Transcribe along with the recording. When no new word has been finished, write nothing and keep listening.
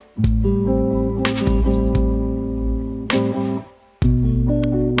This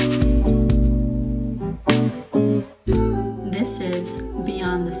is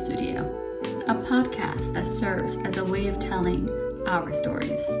Beyond the Studio, a podcast that serves as a way of telling our stories.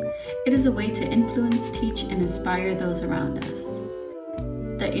 It is a way to influence, teach, and inspire those around us.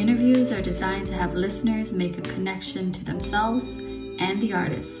 The interviews are designed to have listeners make a connection to themselves and the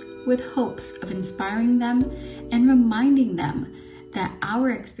artists, with hopes of inspiring them and reminding them that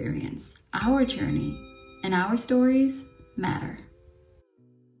our experience, our journey, and our stories matter.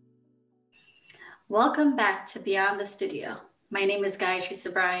 Welcome back to Beyond the Studio. My name is Gayatri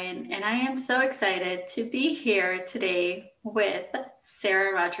Subrian, and I am so excited to be here today with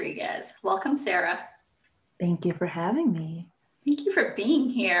Sarah Rodriguez. Welcome, Sarah. Thank you for having me. Thank you for being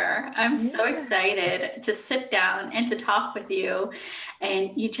here. I'm so excited to sit down and to talk with you.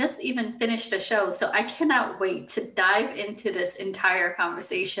 And you just even finished a show, so I cannot wait to dive into this entire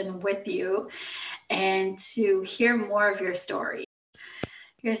conversation with you and to hear more of your story.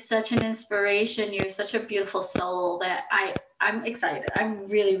 You're such an inspiration. You're such a beautiful soul that I'm excited. I'm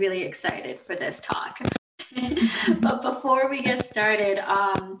really, really excited for this talk. But before we get started,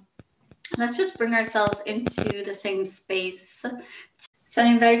 let's just bring ourselves into the same space. So I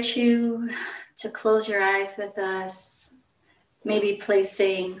invite you to close your eyes with us, maybe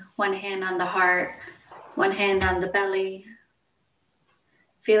placing one hand on the heart, one hand on the belly,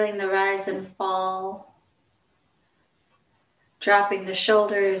 feeling the rise and fall, dropping the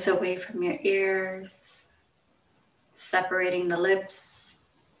shoulders away from your ears, separating the lips.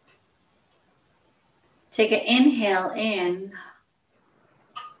 Take an inhale in,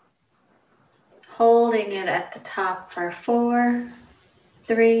 holding it at the top for 4,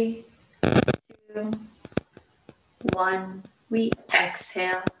 3, 2, 1. We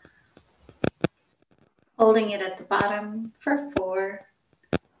exhale, holding it at the bottom for 4,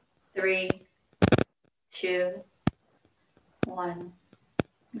 3, 2, 1.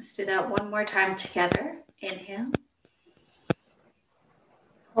 Let's do that one more time together. Inhale,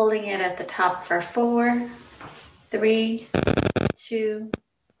 holding it at the top for 4, 3, 2,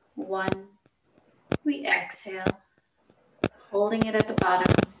 1. We exhale, holding it at the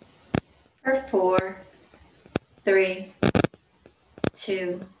bottom for 4, 3,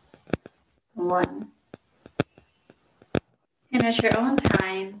 2, 1. And at your own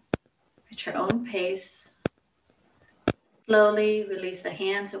time, at your own pace, slowly release the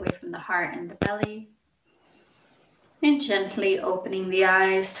hands away from the heart and the belly, and gently opening the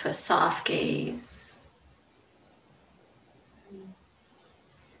eyes to a soft gaze.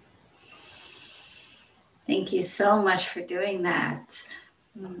 Thank you so much for doing that.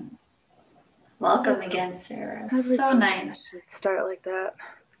 Welcome again, Sarah. So nice. Start like that.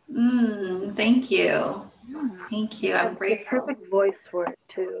 Thank you. Thank you. I'm grateful. The perfect voice for it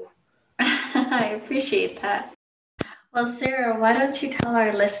too. I appreciate that. Well, Sarah, why don't you tell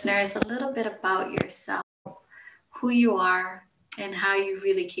our listeners a little bit about yourself, who you are, and how you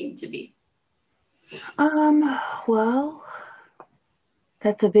really came to be? Well,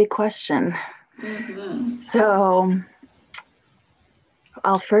 that's a big question. So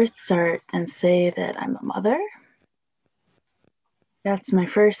I'll first start and say that I'm a mother. That's my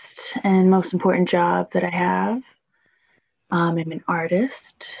first and most important job that I have. I'm an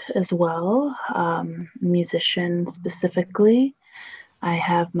artist as well, musician specifically. I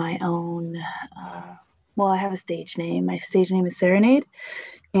have my own, I have a stage name. My stage name is Serenade.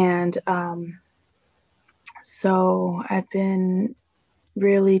 And so I've been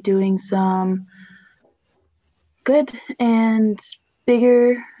really doing some good and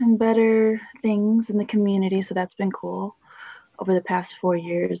bigger and better things in the community. So that's been cool. Over the past 4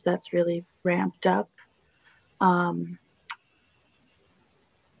 years, that's really ramped up.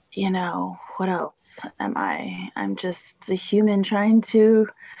 What else am I? I'm just a human trying to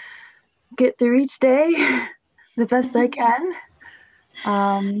get through each day the best I can.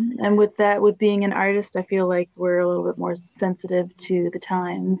 And with being an artist, I feel like we're a little bit more sensitive to the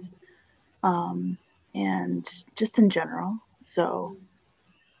times, and just in general. So,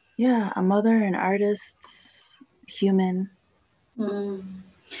 yeah, a mother, an artist, human. And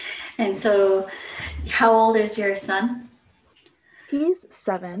so, how old is your son? He's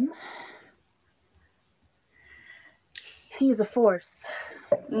 7. He's a force.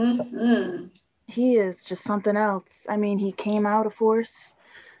 He is just something else. I mean, he came out a force.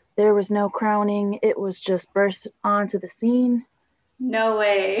 There was no crowning. It was just burst onto the scene. No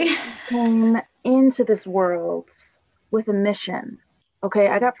way. Came into this world with a mission. Okay,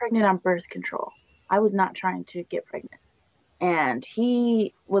 I got pregnant on birth control. I was not trying to get pregnant. And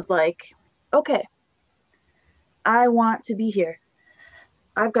he was like, okay, I want to be here.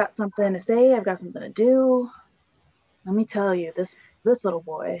 I've got something to say, I've got something to do. Let me tell you, this little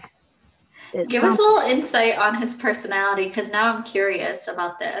boy is Give us a something. little insight on his personality because now I'm curious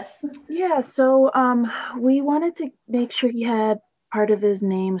about this. Yeah, so we wanted to make sure he had part of his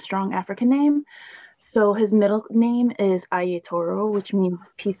name, a strong African name. So his middle name is Ayetoro, which means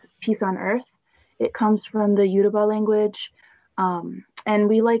peace on earth. It comes from the Yoruba language. And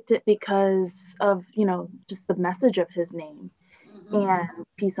we liked it because of, just the message of his name Mhm. and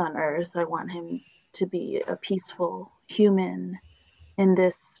peace on earth. I want him to be a peaceful human in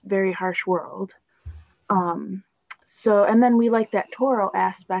this very harsh world. Um, and then we like that Toro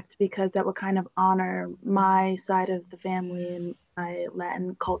aspect because that would kind of honor my side of the family and my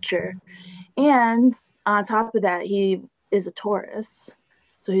Latin culture. And on top of that, he is a Taurus.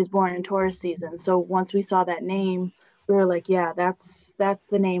 So he's born in Taurus season. So once we saw that name, we were like, yeah, that's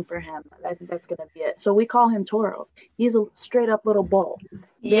the name for him. I think that's gonna be it. So we call him Toro. He's a straight up little bull,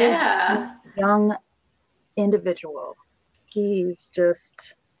 very Yeah. young individual. He's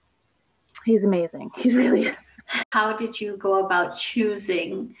just he's amazing. He really is. How did you go about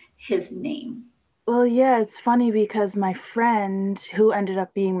choosing his name? Well, yeah, it's funny because my friend who ended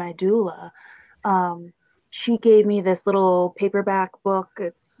up being my doula, um, she gave me this little paperback book.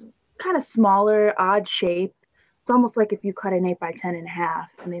 It's kind of smaller, odd shape. It's almost like if you cut an 8 by 10 in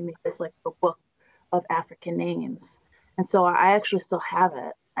half and they made this like a book of African names. And so I actually still have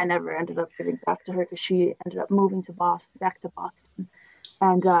it. I never ended up giving back to her because she ended up moving to Boston, back to Boston.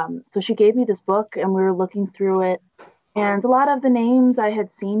 And so she gave me this book and we were looking through it. And a lot of the names I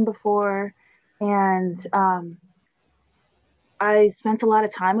had seen before. And I spent a lot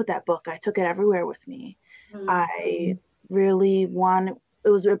of time with that book. I took it everywhere with me. Mm. I really want it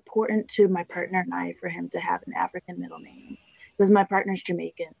was important to my partner and I for him to have an African middle name because my partner's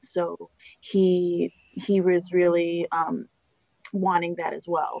Jamaican, so he was really wanting that as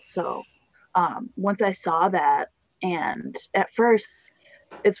well. So once I saw that, and at first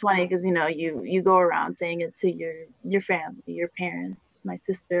it's funny because you go around saying it to your family, your parents, my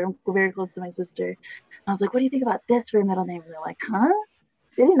sister. I'm very close to my sister. And I was like, "What do you think about this for a middle name?" And they're like, "Huh?"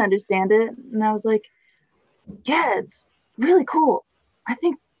 They didn't understand it, and I was like, "Yeah, it's really cool. I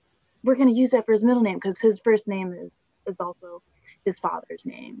think we're gonna use that for his middle name because his first name is also his father's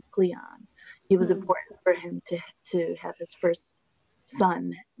name, Cleon. It was Mm. important for him to have his first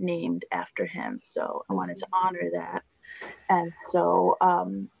son named after him, so I wanted to honor that. And so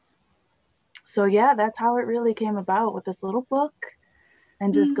yeah, that's how it really came about with this little book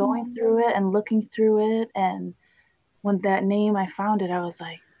and just going Mm. through it and looking through it. And when that name I found it, I was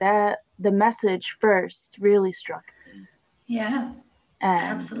like, that the message first really struck me. Yeah,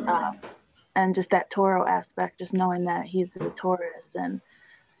 And absolutely. and just that Toro aspect, just knowing that he's a Taurus, and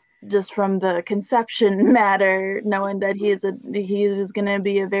just from the conception matter, knowing that he was going to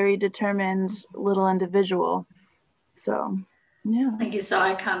be a very determined little individual. So, yeah. Like you saw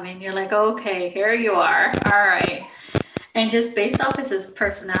it coming. You're like, okay, here you are. All right. And just based off of his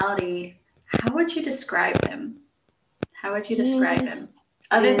personality, how would you describe him? How would you describe He him?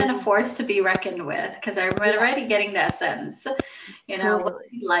 Other than a is, force to be reckoned with, because I'm yeah, already getting that sense. What's totally.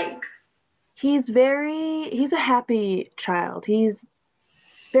 he like? He's a happy child. He's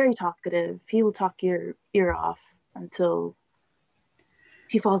very talkative. He will talk your ear off until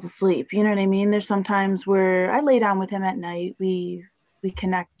he falls asleep. You know what I mean? There's sometimes where I lay down with him at night. We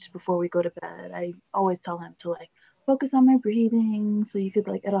connect before we go to bed. I always tell him to like focus on my breathing so you could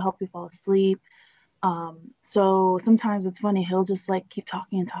like it'll help you fall asleep. So sometimes it's funny, he'll just like keep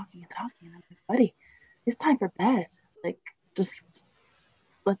talking and talking and talking. And I'm like, buddy, it's time for bed. Like just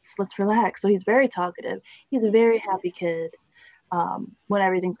let's relax. So he's very talkative. He's a very happy kid when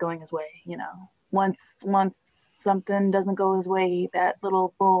everything's going his way. Once something doesn't go his way, that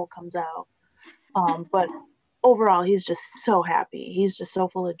little bull comes out. But overall, he's just so happy. He's just so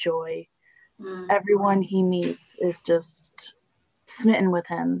full of joy. Mm. Everyone he meets is just smitten with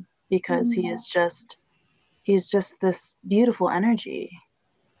him because Mm. he's just this beautiful energy.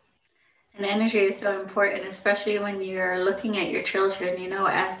 And energy is so important, especially when you're looking at your children,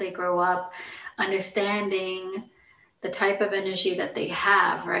 as they grow up, understanding the type of energy that they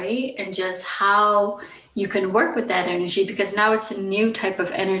have, right? And just how you can work with that energy because now it's a new type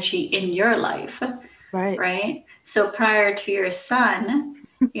of energy in your life, Right. right? So prior to your son,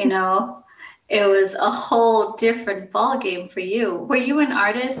 you know, it was a whole different ball game for you. Were you an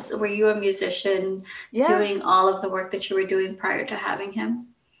artist? Were you a musician Yeah. doing all of the work that you were doing prior to having him?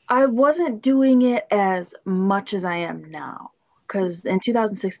 I wasn't doing it as much as I am now because in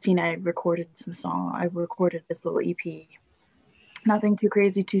 2016 I recorded some song. I recorded this little EP. Nothing too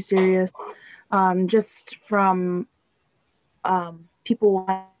crazy, too serious. Just from people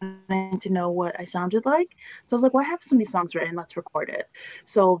wanting to know what I sounded like. So I was like, well, I have some of these songs written, let's record it.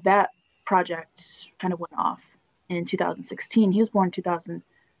 So that project kind of went off in 2016. He was born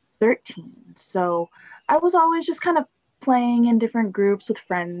 2013. So I was always just kind of playing in different groups with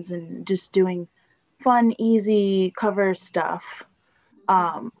friends and just doing fun, easy cover stuff.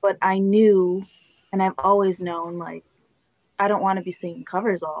 But I knew, and I've always known, like, I don't want to be singing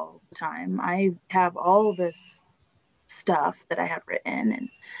covers all the time. I have all this stuff that I have written,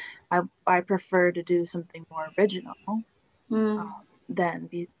 and I prefer to do something more original Mm. than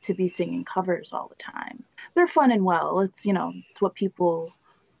to be singing covers all the time. They're fun and well. It's, you know, it's what people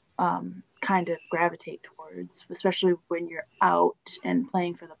kind of gravitate towards, especially when you're out and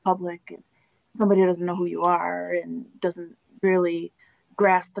playing for the public and somebody doesn't know who you are and doesn't really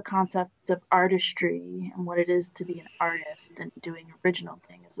grasp the concept of artistry and what it is to be an artist and doing original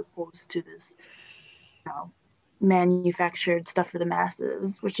thing as opposed to this, you know, manufactured stuff for the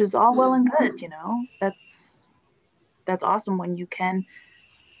masses, which is all well and Mm. good, you know. That's awesome when you can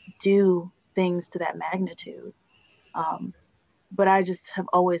do things to that magnitude. Um, but I just have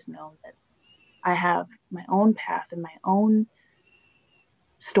always known that I have my own path and my own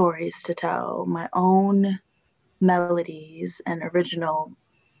stories to tell, my own melodies and original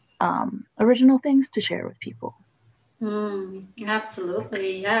things to share with people. Mm,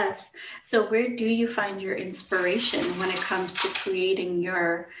 absolutely, yes. So where do you find your inspiration when it comes to creating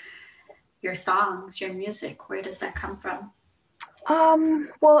your songs, your music? Where does that come from?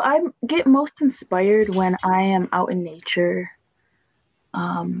 Well, I get most inspired when I am out in nature.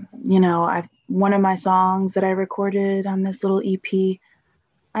 You know, I've one of my songs that I recorded on this little EP.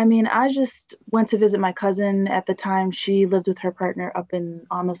 I mean, I just went to visit my cousin at the time. She lived with her partner up in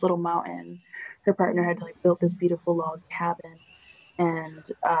on this little mountain. Her partner had like built this beautiful log cabin,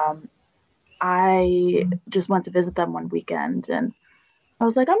 and I just went to visit them one weekend, and I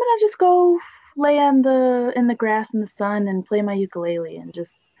was like, I'm gonna just go lay in the grass in the sun and play my ukulele and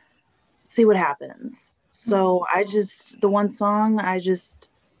just see what happens. So I just the one song I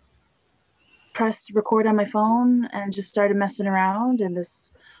just pressed record on my phone and just started messing around, and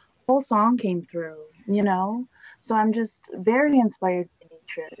this whole song came through, you know? So I'm just very inspired by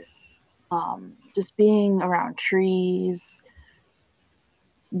nature. Just being around trees,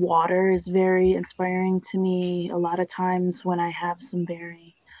 water is very inspiring to me. A lot of times when I have some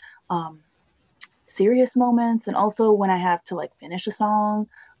very um, serious moments, and also when I have to like finish a song,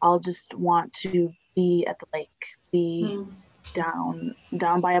 I'll just want to be at the lake, be Mm.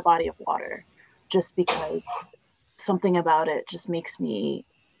 down by a body of water, just because something about it just makes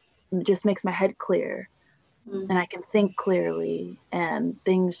my head clear and Mm. I can think clearly and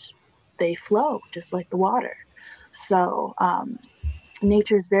things they flow just like the water. So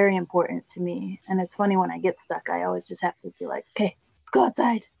nature is very important to me, and it's funny when I get stuck, I always just have to be like, okay, let's go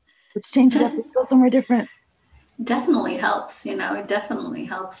outside, let's change it up, let's go somewhere different. Definitely helps, it definitely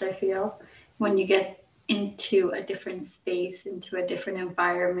helps, I feel, when you get into a different space, into a different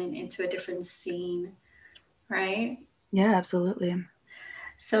environment, into a different scene, right? Yeah, absolutely.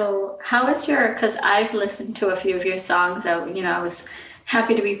 So, how is because I've listened to a few of your songs. I was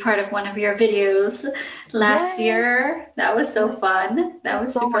happy to be part of one of your videos last Yes, year. That was it so fun. That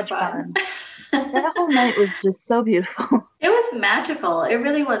was so super much fun. fun. That whole night was just so beautiful. It was magical. It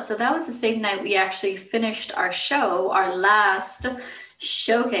really was. So that was the same night we actually finished our show, our last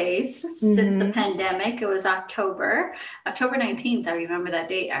showcase since the Hmm. pandemic. It was October 19th. I remember that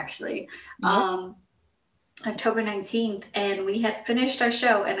date actually. Yep. Um, October 19th, and we had finished our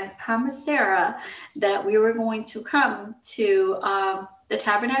show, and I promised Sarah that we were going to come to the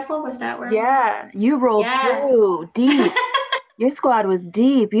Tabernacle. Was that where it was? Yeah, you rolled Yes. through deep. Your squad was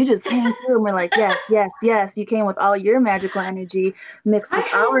deep. You just came through and we're like, yes, yes, yes. You came with all your magical energy mixed I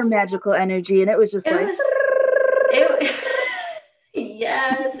with our had, magical energy. And it was just it like, was, it,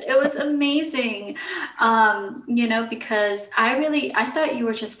 yes, it was amazing. Because I thought you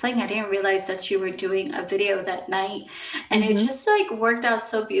were just playing. I didn't realize that you were doing a video that night. And it mm-hmm. just like worked out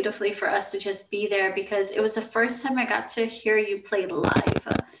so beautifully for us to just be there because it was the first time I got to hear you play live.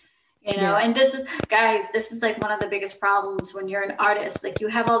 Yeah, And this is, guys, this is like one of the biggest problems when you're an artist. Like you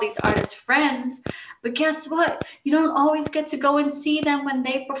have all these artist friends, but guess what? You don't always get to go and see them when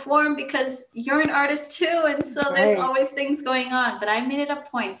they perform because you're an artist too. And so there's right. always things going on. But I made it a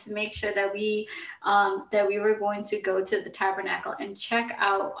point to make sure that we were going to go to the Tabernacle and check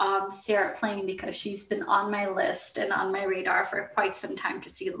out Sarah playing because she's been on my list and on my radar for quite some time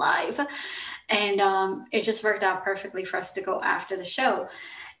to see live. And it just worked out perfectly for us to go after the show.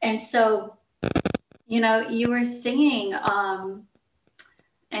 And so, you were singing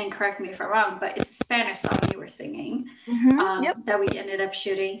and correct me if I'm wrong, but it's a Spanish song you were singing Yep. that we ended up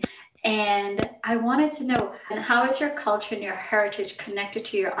shooting. And I wanted to know, and how is your culture and your heritage connected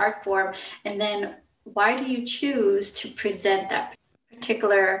to your art form? And then why do you choose to present that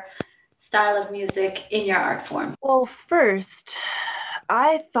particular style of music in your art form? Well, first,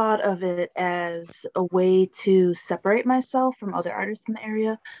 I thought of it as a way to separate myself from other artists in the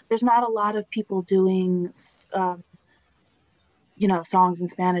area. There's not a lot of people doing, songs in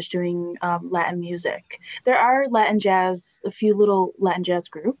Spanish doing Latin music. There are Latin jazz, a few little Latin jazz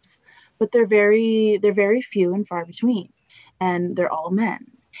groups, but they're very few and far between, and they're all men.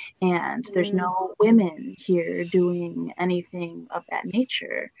 And there's no women here doing anything of that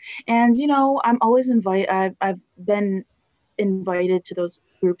nature. And I'm always I've been invited to those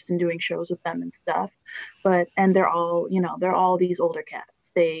groups and doing shows with them and stuff, and they're all these older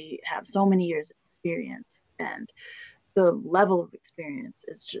cats. They have so many years of experience, and the level of experience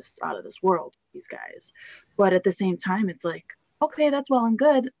is just out of this world, these guys. But at the same time, it's like, okay, that's well and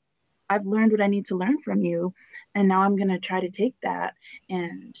good. I've learned what I need to learn from you, and now I'm going to try to take that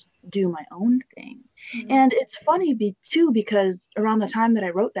and do my own thing. And it's funny too, because around the time that I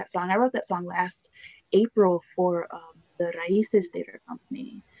wrote that song last April for the Raices Theater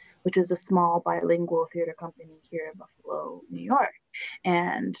Company, which is a small bilingual theater company here in Buffalo, New York.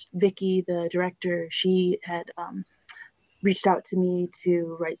 And Vicky, the director, she had reached out to me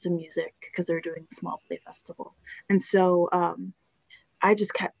to write some music because they were doing a small play festival. And so I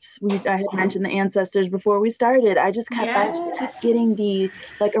just I had mentioned the ancestors before we started. I just kept getting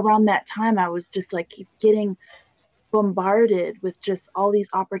around that time, I was just like, keep getting bombarded with just all these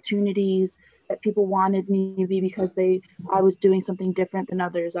opportunities that people wanted me to be, because I was doing something different than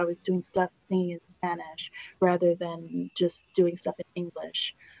others. I was doing stuff singing in Spanish rather than just doing stuff in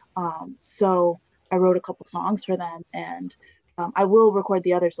English. So I wrote a couple songs for them, and I will record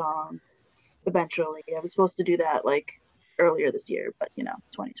the other songs eventually. I was supposed to do that earlier this year, but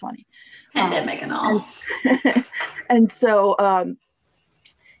 2020 Pandemic and all. and so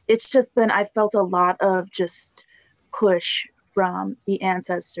it's just been, I felt a lot of just push from the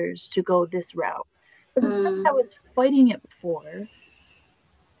ancestors to go this route, because it's not that I was fighting it before.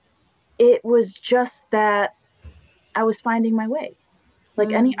 It was just that I was finding my way,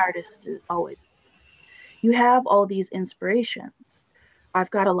 like any artist always is. You have all these inspirations.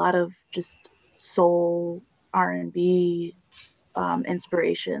 I've got a lot of just soul, R&B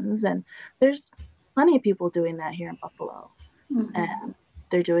inspirations, and there's plenty of people doing that here in Buffalo, and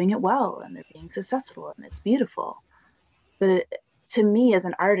they're doing it well, and they're being successful, and it's beautiful. But to me, as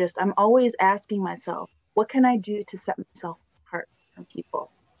an artist, I'm always asking myself, what can I do to set myself apart from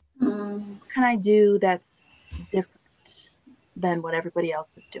people? What can I do that's different than what everybody else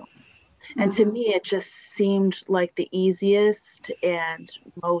is doing? And to me, it just seemed like the easiest and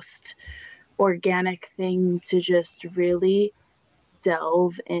most organic thing to just really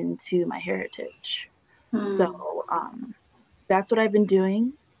delve into my heritage. So that's what I've been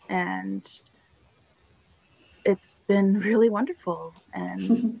doing, and it's been really wonderful,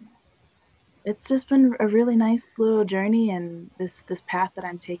 and it's just been a really nice little journey, and this path that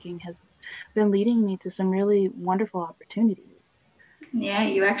I'm taking has been leading me to some really wonderful opportunities. Yeah,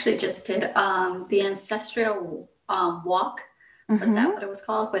 you actually just did the ancestral walk. Was that what it was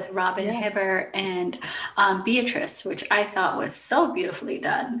called? With Robin Hibber and Beatrice, which I thought was so beautifully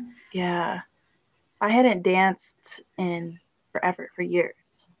done. Yeah. I hadn't danced in forever, for years.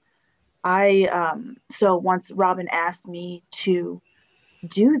 So once Robin asked me to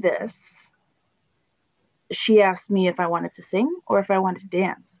do this, she asked me if I wanted to sing or if I wanted to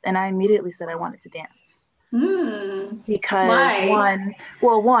dance. And I immediately said I wanted to dance. Because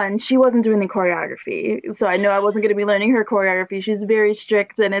one, she wasn't doing the choreography. So I know I wasn't going to be learning her choreography. She's very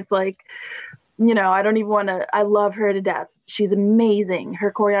strict, and it's like, I don't even want to, I love her to death. She's amazing.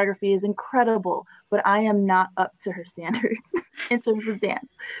 Her choreography is incredible, but I am not up to her standards in terms of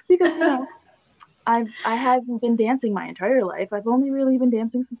dance, because, I haven't been dancing my entire life. I've only really been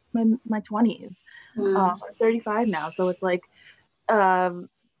dancing since my 20s. I'm 35 now. So it's like,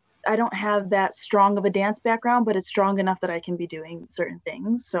 I don't have that strong of a dance background, but it's strong enough that I can be doing certain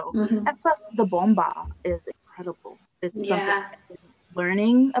things. So, and plus the bomba is incredible. It's something I've been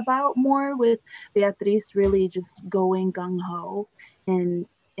learning about more with Beatriz, really just going gung-ho in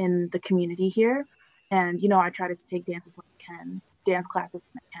the community here. And, I try to take dances when I can, dance classes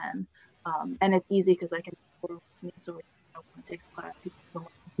when I can. And it's easy because I can with me. So if I want to take a class,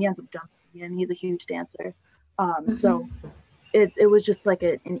 he ends up jumping in. He's a huge dancer. So it was just like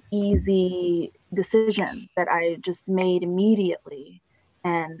an easy decision that I just made immediately.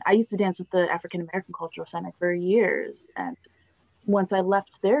 And I used to dance with the African American Cultural Center for years, and once I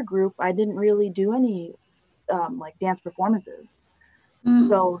left their group, I didn't really do any like dance performances. Mm.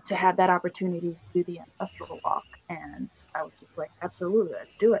 So to have that opportunity to do the ancestral walk, and I was just like, absolutely,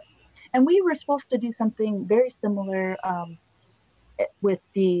 let's do it. And we were supposed to do something very similar with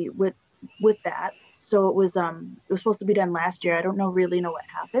the with that. So it was supposed to be done last year. I don't really know what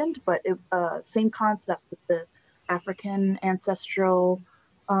happened, but it same concept with the African ancestral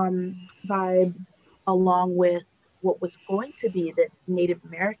vibes, along with what was going to be the Native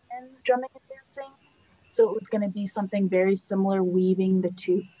American drumming and dancing. So it was going to be something very similar, weaving the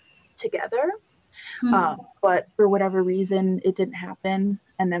two together. Mm. But for whatever reason, it didn't happen,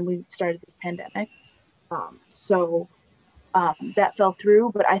 and then we started this pandemic. So that fell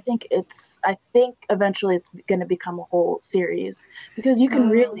through, but I think eventually it's going to become a whole series, because you can Oh.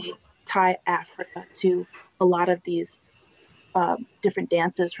 really tie Africa to a lot of these different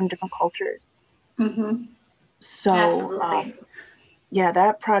dances from different cultures. Mm-hmm. So Absolutely. yeah,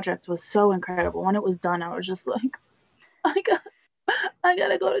 that project was so incredible. When it was done, I was just like, I got, I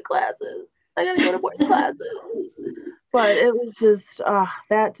gotta go to classes. I gotta go to more classes. But it was just,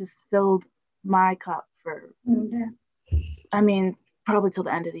 that just filled my cup for, Yeah. I mean, probably till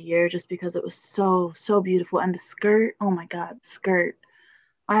the end of the year, just because it was so, so beautiful. And the skirt, oh my God, skirt.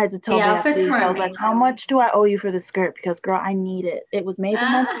 I had to tell The outfits were Beatrice, I was like, how amazing. much do I owe you for the skirt? Because, girl, I need it. It was made to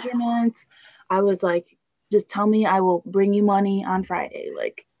my Ah. measurements. I was like, just tell me, I will bring you money on Friday.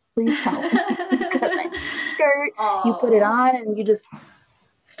 Like, please tell me, because I need the skirt. You put it Oh. on and you just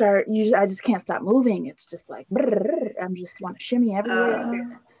I just can't stop moving. It's just like, I'm just want to shimmy everywhere. Uh,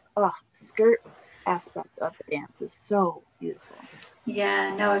 It's, skirt aspect of the dance is so beautiful.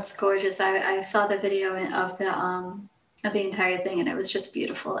 yeah, no, it's gorgeous. I saw the video of the entire thing, and it was just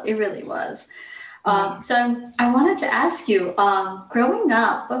beautiful. It really was. Yeah. So I wanted to ask you, growing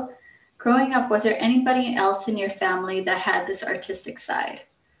up, was there anybody else in your family that had this artistic side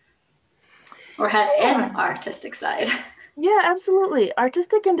or had Yeah. an artistic side? Yeah, absolutely.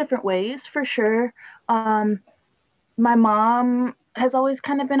 Artistic in different ways, for sure. Um, my mom has always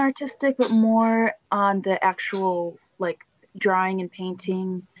kind of been artistic, but more on the actual like drawing and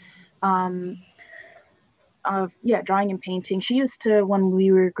painting. Um, of yeah, drawing and painting. She used to, when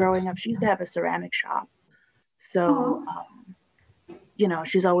we were growing up, she used to have a ceramic shop. So, Oh,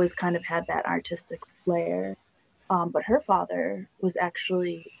 she's always kind of had that artistic flair. But her father was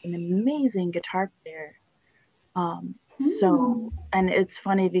actually an amazing guitar player. hmm. And it's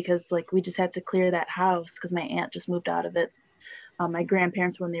funny because like we just had to clear that house because my aunt just moved out of it. My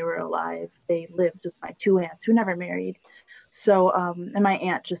grandparents, when they were alive, they lived with my two aunts who never married. So, and my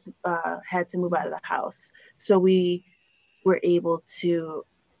aunt just had to move out of the house. So we were able to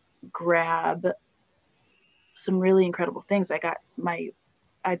grab some really incredible things.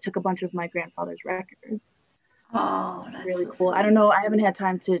 I took a bunch of my grandfather's records. Oh, that's Really so cool. I don't sweet. know. I haven't had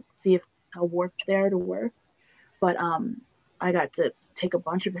time to see if how warped they are to work, but I got to take a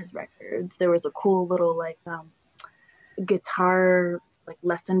bunch of his records. There was a cool little like guitar like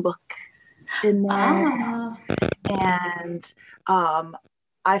lesson book in there, Ah, and um,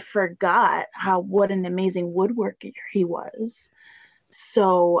 I forgot how what an amazing woodworker he was.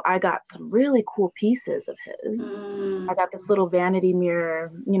 So I got some really cool pieces of his. I mm, got this little vanity mirror,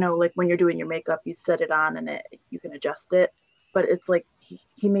 like when you're doing your makeup, you set it on and you can adjust it. But it's like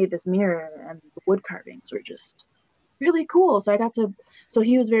he made this mirror, and the wood carvings were just really cool. So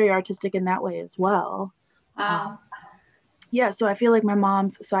he was very artistic in that way as well. Um, wow. yeah, so I feel like my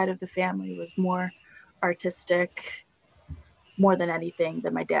mom's side of the family was more artistic, more than anything,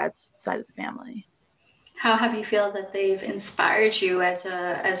 than my dad's side of the family. How have you feel that they've inspired you as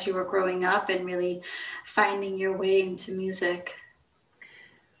you were growing up and really finding your way into music?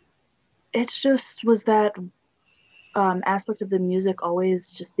 It just was that aspect of the music always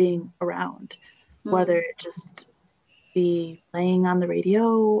just being around, whether Mm. it just be playing on the radio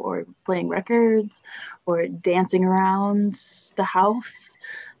or playing records or dancing around the house.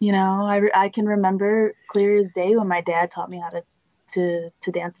 I can remember clear as day when my dad taught me how to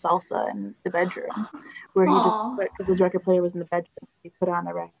dance salsa in the bedroom, where he just, Oh, because his record player was in the bedroom, he put on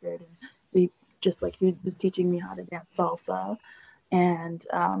a record and we just like he was teaching me how to dance salsa. And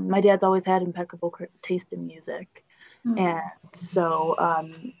my dad's always had impeccable taste in music, and so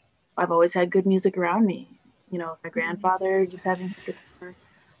I've always had good music around me. My grandfather just having his guitar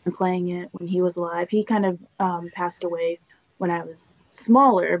and playing it when he was alive. He kind of passed away when I was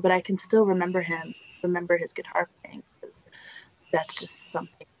smaller, but I can still remember his guitar playing, because that's just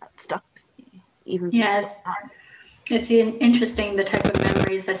something that stuck with me even so yes. long. It's interesting the type of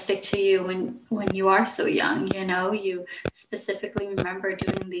memories that stick to you when you are so young. You know, you specifically remember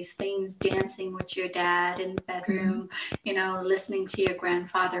doing these things, dancing with your dad in the Mhm. bedroom. You know, listening to your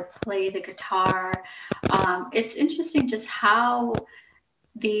grandfather play the guitar. It's interesting just how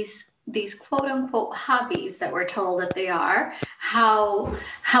these quote unquote hobbies that we're told that they are, how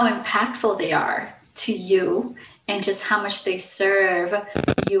impactful they are to you, and just how much they serve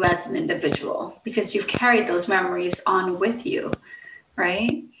you as an individual, because you've carried those memories on with you,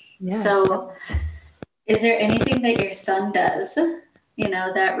 right? Yeah. So is there anything that your son does, you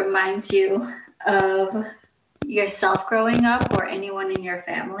know, that reminds you of yourself growing up or anyone in your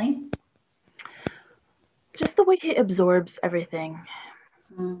family? Just the way he absorbs everything.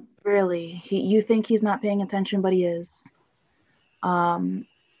 Mm. Really, you think he's not paying attention, but he is. Um,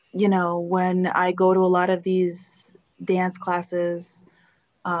 when I go to a lot of these dance classes,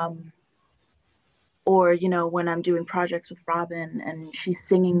 um, or when I'm doing projects with Robin and she's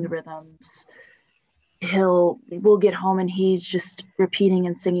singing the rhythms, we'll get home and he's just repeating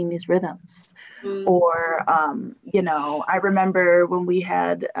and singing these rhythms. Mm. Or I remember when we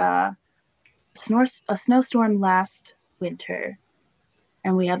had a snowstorm last winter,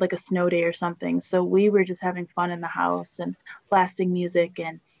 and we had like a snow day or something. So we were just having fun in the house and blasting music.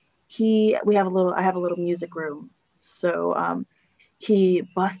 And I have a little music room. So he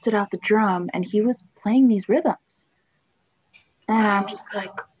busted out the drum and he was playing these rhythms. And I'm Wow. just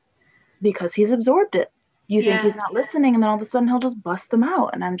like, because he's absorbed it. You think he's Yeah. not listening, and then all of a sudden he'll just bust them out.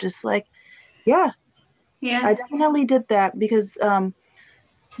 And I'm just like, yeah, I Yeah. definitely did that because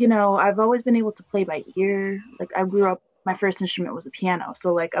I've always been able to play by ear. Like I grew up, my first instrument was a piano.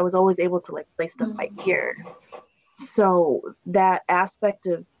 So like I was always able to like play stuff by Mm. ear. So that aspect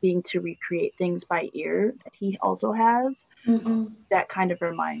of being to recreate things by ear that he also has, Mm-hmm. that kind of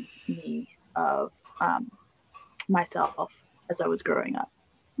reminds me of um, myself as I was growing up.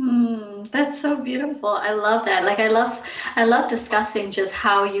 That's so beautiful. I love that. Like I love discussing just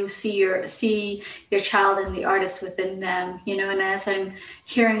how you see your child and the artist within them, you know, and as I'm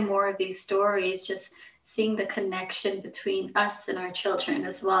hearing more of these stories, just seeing the connection between us and our children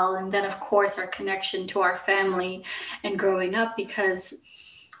as well. And then of course our connection to our family and growing up, because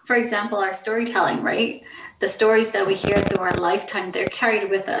for example, our storytelling, right? The stories that we hear through our lifetime, they're carried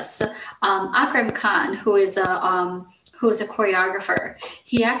with us. Akram Khan, who is a choreographer,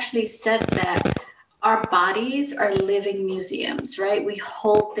 he actually said that our bodies are living museums, right? We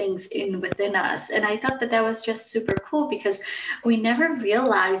hold things in within us. And I thought that that was just super cool because we never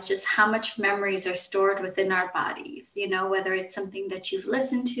realize just how much memories are stored within our bodies, you know, whether it's something that you've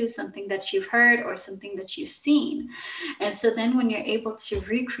listened to, something that you've heard, or something that you've seen. And so then when you're able to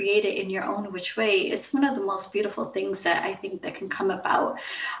recreate it in your own which way, it's one of the most beautiful things that I think that can come about.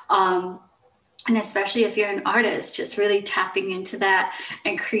 Um, and especially if you're an artist, just really tapping into that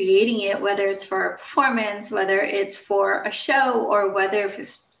and creating it, whether it's for a performance, whether it's for a show, or whether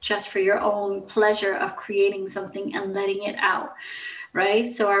it's just for your own pleasure of creating something and letting it out, right?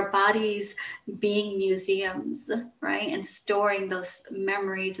 So our bodies being museums, right? And storing those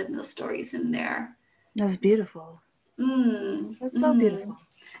memories and those stories in there. That's beautiful. Mm, That's so mm. beautiful.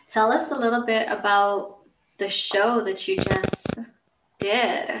 Tell us a little bit about the show that you just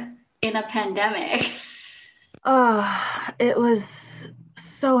did in a pandemic. It was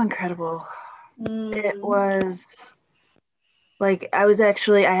so incredible. It Mm. was like I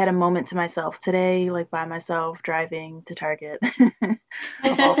had a moment to myself today, like by myself driving to Target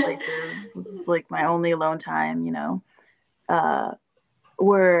of all places. This is like my only alone time, uh,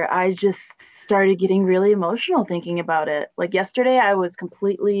 where I just started getting really emotional thinking about it. Like yesterday, I was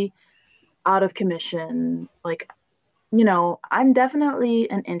completely out of commission. Like, I'm definitely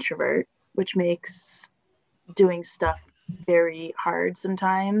an introvert, which makes doing stuff very hard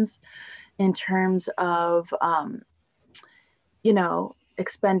sometimes in terms of,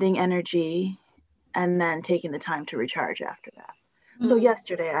 expending energy and then taking the time to recharge after that. So Mm.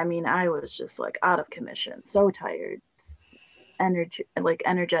 yesterday, I mean, I was just like out of commission, so tired, energy, like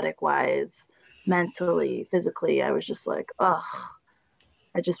energetic wise, mentally, physically. I was just like, ugh,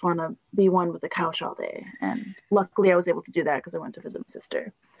 I just want to be one with the couch all day. And luckily, I was able to do that because I went to visit my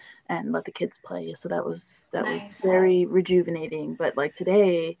sister and let the kids play. So that was Nice. very rejuvenating. But like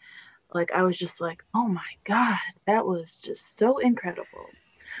today, like I was just like, oh my god, that was just so incredible.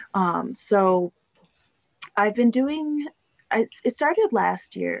 So I've been doing. It started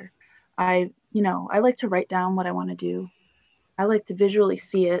last year. I like to write down what I want to do. I like to visually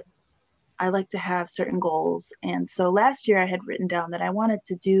see it. I like to have certain goals. And so last year I had written down that I wanted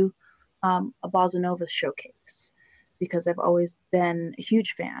to do a Bossa Nova showcase because I've always been a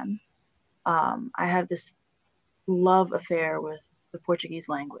huge fan. I have this love affair with the Portuguese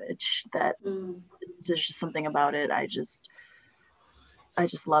language that Mm. there's just something about it. I just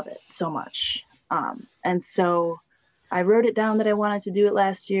love it so much. And so I wrote it down that I wanted to do it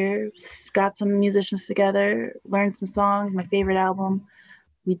last year, got some musicians together, learned some songs, my favorite album.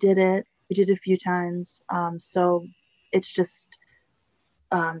 We did it. We did it a few times. So it's just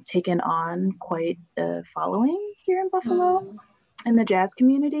taken on quite a following here in Buffalo Mm. in the jazz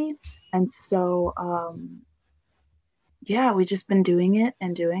community. And so, yeah, we just been doing it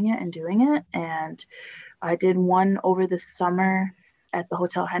and doing it and doing it. And I did one over the summer at the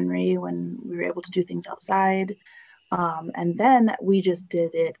Hotel Henry when we were able to do things outside. And then we just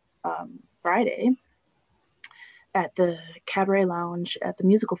did it Friday at the Cabaret Lounge at the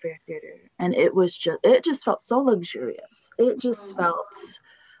Musical Fair Theater. And it just felt so luxurious. It just Mm. felt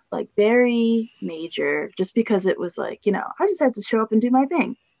like very major just because it was like, I just had to show up and do my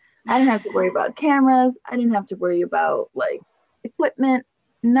thing. I didn't have to worry about cameras. I didn't have to worry about like equipment,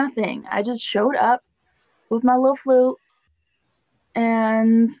 nothing. I just showed up with my little flute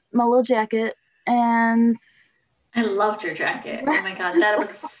and my little jacket and I loved your jacket. Oh my God, just that was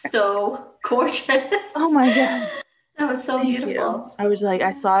so oh gorgeous. my god, That was so thank you. beautiful. I was like, I Yeah.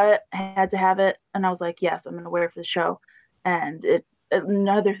 saw it, I had to have it, and I was like, yes, I'm gonna wear it for the show. And it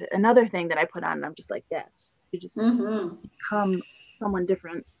another thing that I put on, and I'm just like, yes, you just Mm-hmm. become someone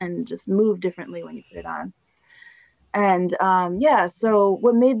different and just move differently when you put it on. And yeah, so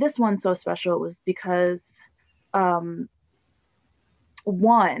what made this one so special was because um,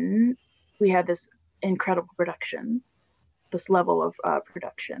 one, we had this incredible production, this level of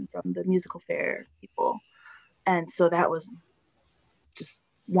production from the musical fair people, and so that was just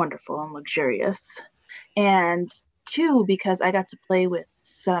wonderful and luxurious. And two, because I got to play with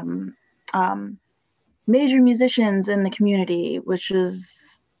some um, major musicians in the community, which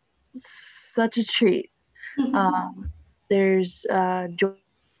is such a treat. Um, there's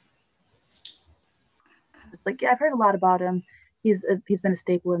like, yeah, I've heard a lot about him. He's been a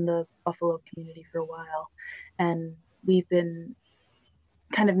staple in the Buffalo community for a while, and we've been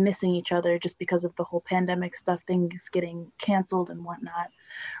kind of missing each other just because of the whole pandemic stuff, things getting canceled and whatnot.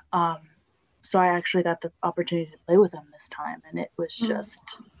 Um, so I actually got the opportunity to play with him this time, and it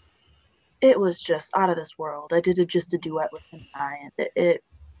was just out of this world. I did just a duet with him and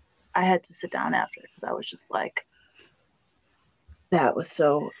I had to sit down after because I was just like, that was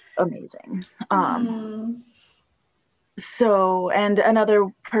so amazing. Mm. So, and another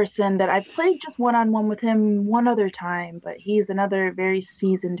person that I played just one on one with him one other time, but he's another very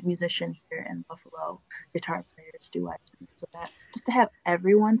seasoned musician here in Buffalo, guitar player, Stu Weisman. So that just to have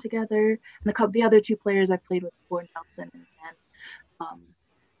everyone together, and the other two players I played with were Nelson and Ben. Um,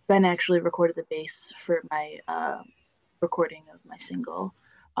 Ben actually recorded the bass for my recording of my single.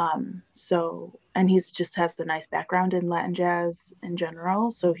 So, and he's just has the nice background in Latin jazz in general.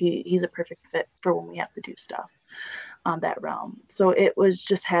 So he's a perfect fit for when we have to do stuff on that realm. So it was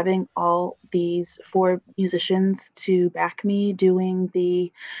just having all these four musicians to back me doing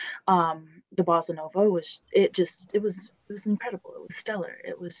the bossa nova it was incredible. It was stellar.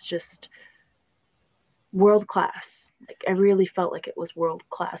 It was just world class. Like I really felt like it was world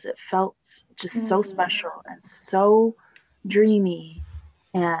class. It felt just so Mm. special and so dreamy.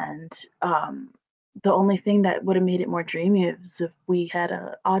 And the only thing that would have made it more dreamy is if we had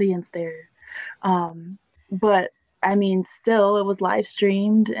an audience there. But I mean, still, it was live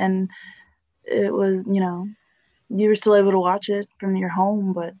streamed and it was, you were still able to watch it from your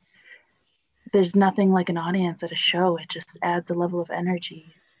home, but there's nothing like an audience at a show. It just adds a level of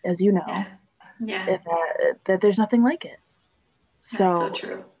energy, as you know, Yeah. Yeah. that there's nothing like it. That's so So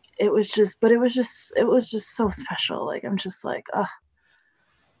true. it was just so special. Like, I'm just like, oh,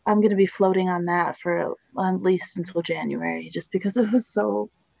 I'm going to be floating on that for at least until January, just because it was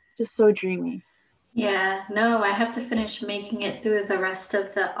just so dreamy. Yeah. No, I have to finish making it through the rest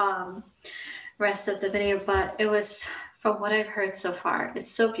of the video, but it was, from what I've heard so far, it's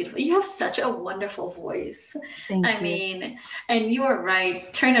so beautiful. You have such a wonderful voice. I Thank you. mean, and you were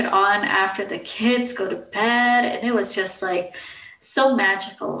right. Turn it on after the kids go to bed, and it was just like so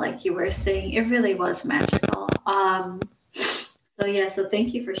magical, like you were saying. It really was magical. So yeah, so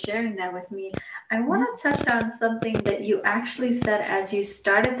thank you for sharing that with me. I Yeah. want to touch on something that you actually said as you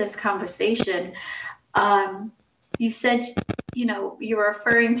started this conversation. Um, you said, you were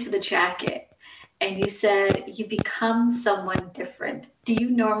referring to the jacket and you said you become someone different. Do you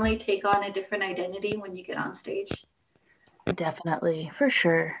normally take on a different identity when you get on stage? Definitely, for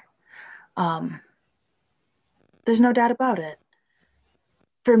sure. Um, there's no doubt about it.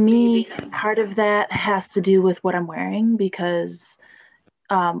 For What do you me, become? part of that has to do with what I'm wearing because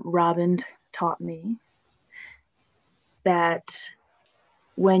Robin taught me that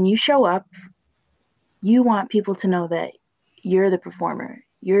when you show up, you want people to know that you're the performer,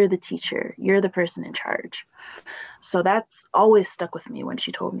 you're the teacher, you're the person in charge. So that's always stuck with me when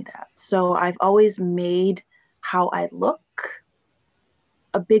she told me that. So I've always made how I look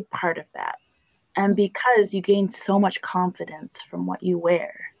a big part of that. And because you gain so much confidence from what you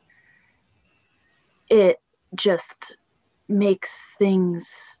wear, it just makes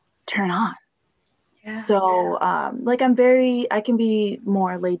things turn on. Yeah. So, like, I can be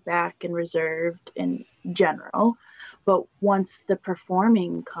more laid back and reserved in general, but once the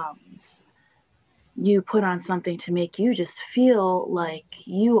performing comes, you put on something to make you just feel like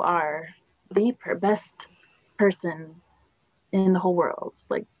you are the best person in the whole world.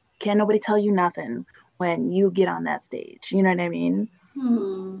 Like, can't nobody tell you nothing when you get on that stage. You know what I mean?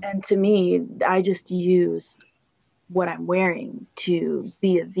 And to me, I just use what I'm wearing to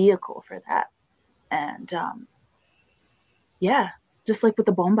be a vehicle for that. And yeah, just like with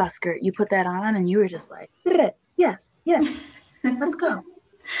the bomba skirt, you put that on and you were just like, yes, let's go.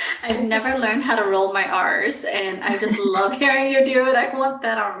 I've never learned how to roll my R's, and I just love hearing you do it. I want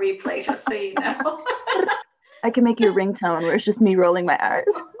that on replay, just so you know. I can make you a ringtone where it's just me rolling my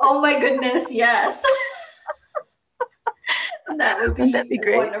R's. Oh my goodness, yes. That'd be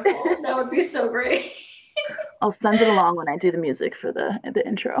great. Wonderful. That would be so great. I'll send it along when I do the music for the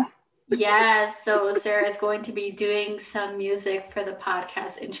intro. Yes, so Sarah is going to be doing some music for the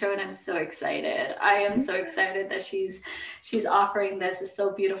podcast intro, and I'm so excited. I am so excited that she's offering this. It's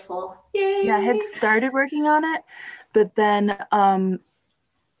so beautiful. Yay! Yeah, I had started working on it, but then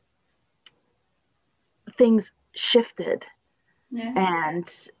things shifted, and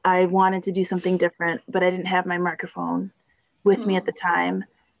I wanted to do something different, but I didn't have my microphone with me at the time,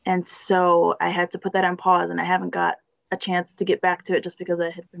 and so I had to put that on pause, and I haven't got a chance to get back to it just because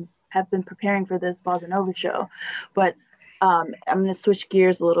I have been preparing for this Bossa Nova show. But I'm going to switch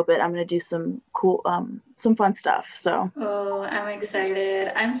gears a little bit. I'm going to do some cool, some fun stuff. So. Oh, I'm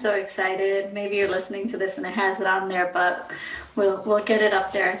excited. I'm so excited. Maybe you're listening to this and it has it on there, but we'll get it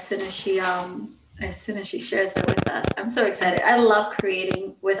up there as soon as she shares it with us. I'm so excited. I love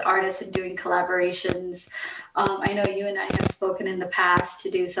creating with artists and doing collaborations. I know you and I have spoken in the past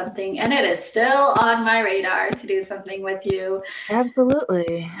to do something, and it is still on my radar to do something with you.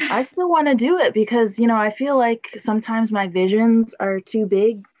 Absolutely. I still want to do it because, I feel like sometimes my visions are too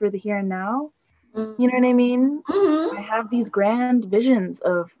big for the here and now. You know what I mean? I have these grand visions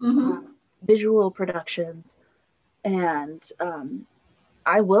of visual productions, and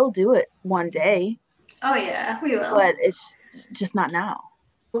I will do it one day. Oh yeah, we will. But it's just not now.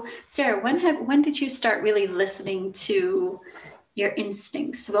 Sarah, when did you start really listening to your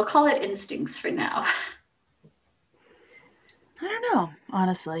instincts? We'll call it instincts for now. I don't know,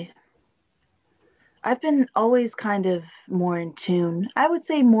 honestly. I've been always kind of more in tune. I would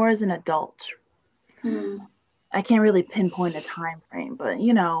say more as an adult. I can't really pinpoint a time frame, but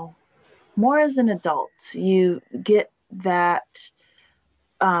more as an adult, you get that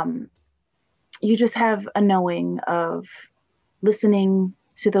you just have a knowing of listening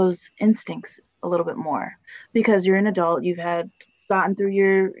to those instincts a little bit more because you're an adult. You've gotten through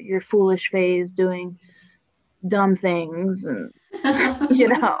your foolish phase doing dumb things, and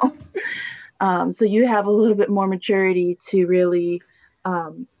so you have a little bit more maturity to really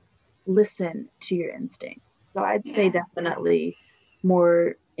listen to your instincts. So I'd say definitely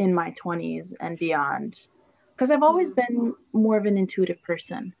more in my 20s and beyond, because I've always been more of an intuitive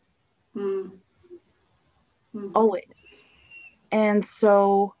person. Always. And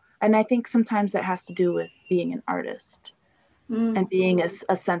so, and I think sometimes that has to do with being an artist and being a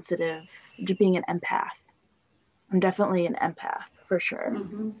sensitive, being an empath. I'm definitely an empath for sure.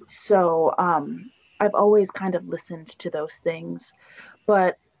 So I've always kind of listened to those things.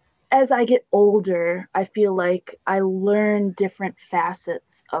 But as I get older, I feel like I learn different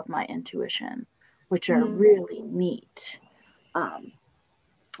facets of my intuition, which are really neat.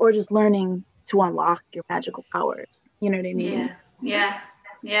 Or just learning to unlock your magical powers. You know what I mean? Yeah.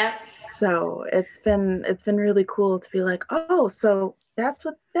 So it's been really cool to be like, oh, so that's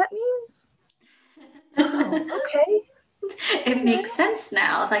what that means? Oh, okay. It makes sense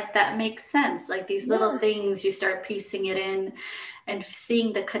now. Like that makes sense. Like these little things, you start piecing it in and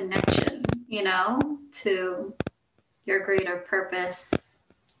seeing the connection, to your greater purpose,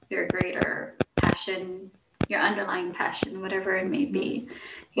 your greater passion, your underlying passion, whatever it may be.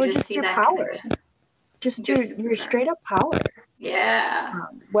 You just see your that power. Connection. Just your straight up power. Yeah.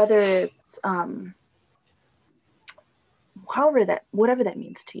 Whether it's whatever that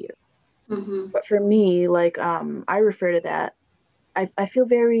means to you. But for me, like I refer to that, I feel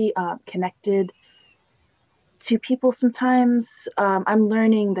very connected to people sometimes, I'm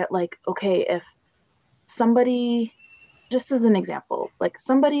learning that, like, okay, if somebody, just as an example, like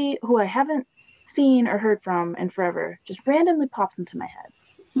somebody who I haven't seen or heard from in forever just randomly pops into my head,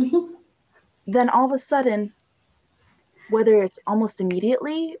 Mm-hmm. then all of a sudden, whether it's almost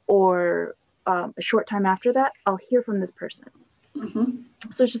immediately or a short time after that, I'll hear from this person. Mm-hmm.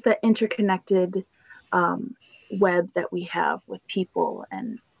 So it's just that interconnected um, web that we have with people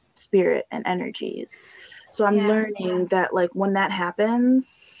and spirit and energies. So I'm Yeah. learning that, like, when that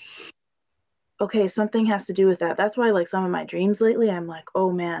happens, okay, something has to do with that. That's why, like, some of my dreams lately, I'm like,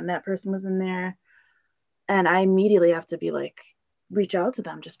 oh man, that person was in there. And I immediately have to be like, reach out to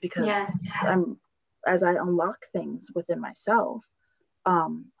them, just because Yes. as I unlock things within myself,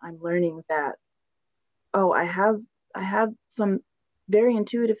 I'm learning that, oh, I have some very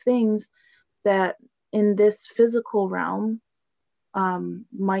intuitive things that in this physical realm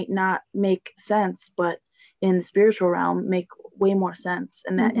might not make sense, but in the spiritual realm make way more sense.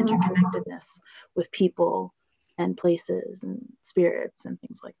 And that Mm-hmm. interconnectedness with people and places and spirits and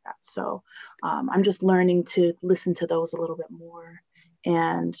things like that. So I'm just learning to listen to those a little bit more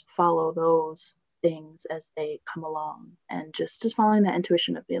and follow those things as they come along, and just following that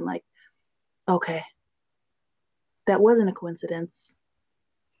intuition of being like, okay, that wasn't a coincidence.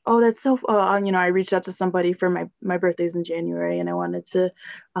 Oh, that's so. I reached out to somebody for my birthday's in January, and I wanted to.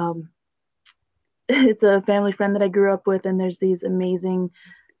 Um, it's a family friend that I grew up with, and there's these amazing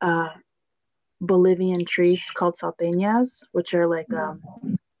uh, Bolivian treats called salteñas, which are like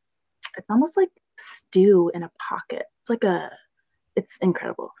it's almost like stew in a pocket. It's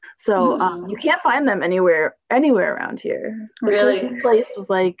incredible. So you Mm. can't find them anywhere around here. The Really? closest place was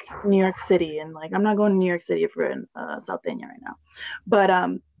like New York City, and like I'm not going to New York City for salteña right now, but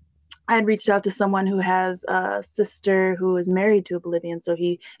I had reached out to someone who has a sister who is married to a Bolivian,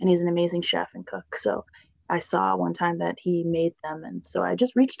 he's an amazing chef and cook. So I saw one time that he made them, and so I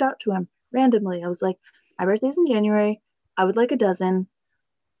just reached out to him randomly. I was like, "My birthday's in January. I would like a dozen.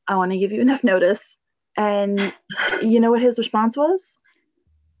 I want to give you enough notice." And you know what his response was?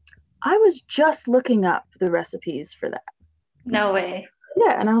 I was just looking up the recipes for that. No way.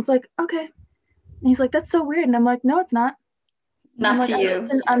 Yeah, and I was like, "Okay." And he's like, "That's so weird." And I'm like, "No, it's not." I'm Not like, to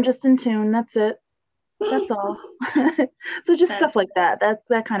you. I'm just in tune. That's it. That's all." So just stuff That's like that.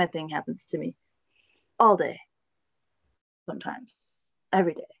 That kind of thing happens to me all day, sometimes,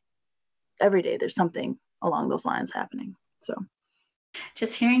 every day. Every day there's something along those lines happening. So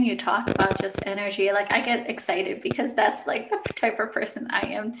just hearing you talk about just energy. Like I get excited because that's like the type of person I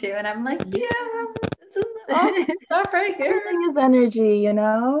am too. And I'm like, yeah. yeah, this is awesome stuff right here. Everything is energy, you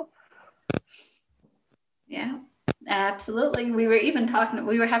know? Yeah. Absolutely. We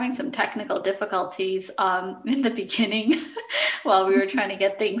were having some technical difficulties in the beginning while we were trying to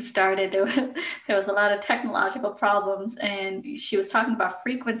get things started. There was a lot of technological problems, and she was talking about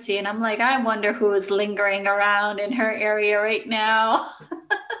frequency. And I'm like, I wonder who is lingering around in her area right now.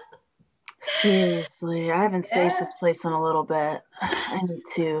 Seriously, I haven't saged Yeah. this place in a little bit. I need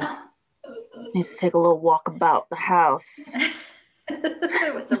to take a little walk about the house.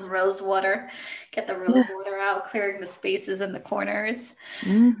 With some rose water. Get the Yeah. rose water out, clearing the spaces in the corners.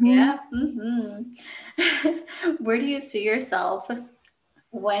 Mm-hmm. Yeah. Where do you see yourself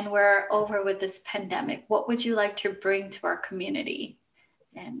when we're over with this pandemic? What would you like to bring to our community?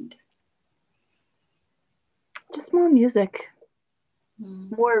 And Just more music,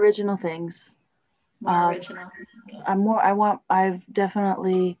 mm, more original things. more Um, original. I've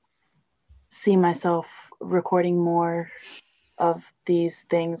definitely see myself recording more of these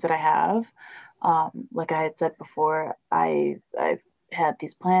things that I have. Like I had said before, I've had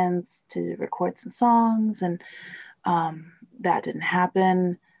these plans to record some songs, and that didn't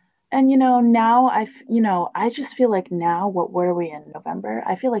happen. And now I just feel like now, what are we in November?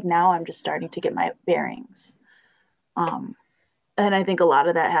 I feel like now I'm just starting to get my bearings. Um, and I think a lot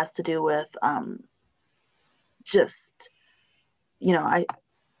of that has to do with just I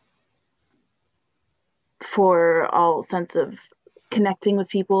for all sense of connecting with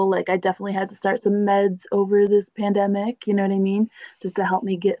people. Like I definitely had to start some meds over this pandemic, you know what I mean? Just to help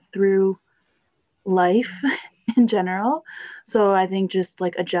me get through life in general. So I think just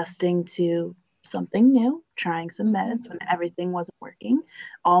like adjusting to something new, trying some meds when everything wasn't working.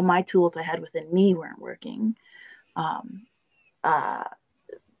 All my tools I had within me weren't working. Um, uh,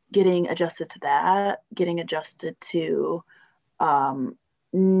 Getting adjusted to that, getting adjusted to um,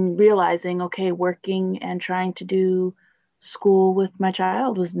 realizing, okay, working and trying to do school with my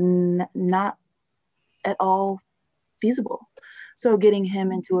child was not at all feasible. So getting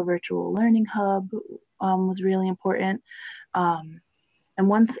him into a virtual learning hub was really important. And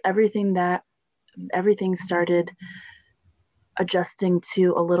once everything that everything started adjusting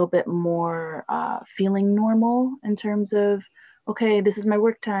to a little bit more feeling normal in terms of, okay, this is my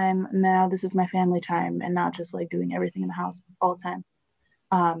work time, now this is my family time, and not just like doing everything in the house all the time.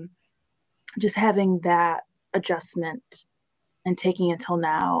 Um, just having that adjustment and taking it till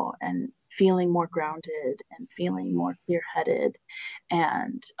now and feeling more grounded and feeling more clear headed,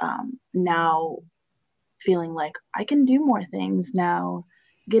 and now feeling like I can do more things now.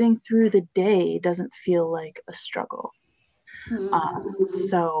 Getting through the day doesn't feel like a struggle.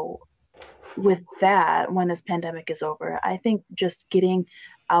 So with that, when this pandemic is over, I think just getting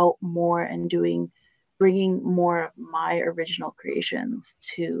out more and bringing more of my original creations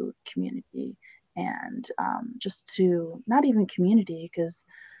to community, and just to not even community, because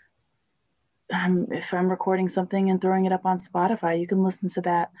if I'm recording something and throwing it up on Spotify, you can listen to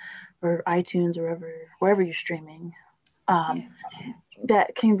that, or iTunes, or wherever you're streaming. Um,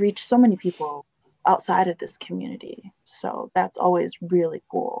 that can reach so many people outside of this community. So that's always really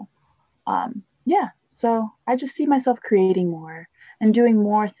cool. Yeah, so I just see myself creating more and doing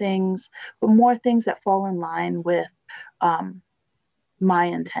more things, but more things that fall in line with um, my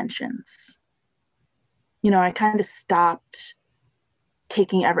intentions. I kind of stopped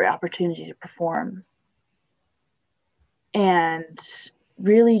taking every opportunity to perform and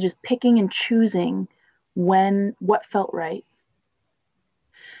really just picking and choosing what felt right,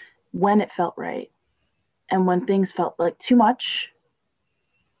 when it felt right, and when things felt like too much,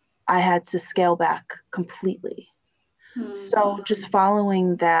 I had to scale back completely. So just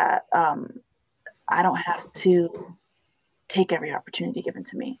following that, I don't have to take every opportunity given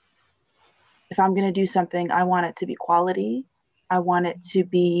to me. If I'm going to do something, I want it to be quality. I want it to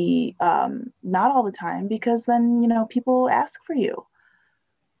be not all the time, because then, people ask for you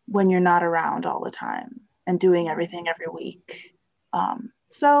when you're not around all the time and doing everything every week.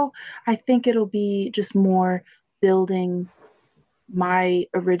 So I think it'll be just more building my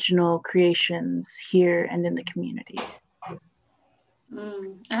original creations here and in the community.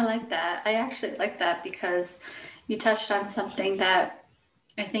 I like that. I actually like that because you touched on something that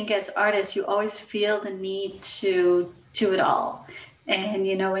I think as artists, you always feel the need to do it all. And,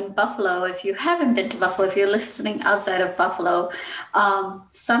 in Buffalo, if you haven't been to Buffalo, if you're listening outside of Buffalo,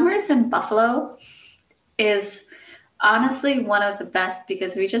 summers in Buffalo is honestly one of the best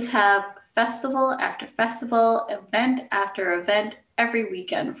because we just have festival after festival, event after event every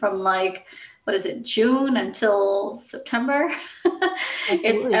weekend from like, what is it, June until September?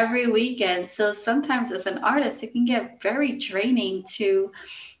 It's every weekend. So sometimes as an artist, it can get very draining to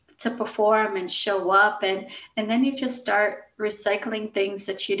perform and show up, and then you just start recycling things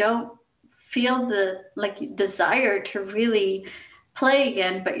that you don't feel the like desire to really play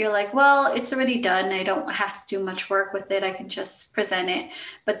again, but you're like, well, it's already done, I don't have to do much work with it, I can just present it.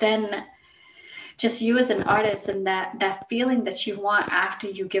 But then just you as an artist and that feeling that you want after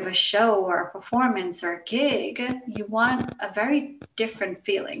you give a show or a performance or a gig, you want a very different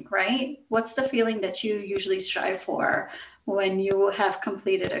feeling, right? What's the feeling that you usually strive for when you have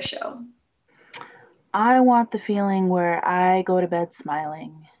completed a show? I want the feeling where I go to bed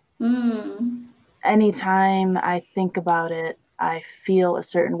smiling. Anytime I think about it, I feel a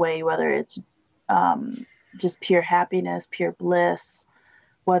certain way, whether it's just pure happiness, pure bliss,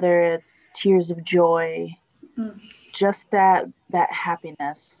 whether it's tears of joy, just that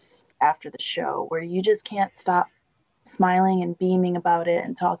happiness after the show where you just can't stop smiling and beaming about it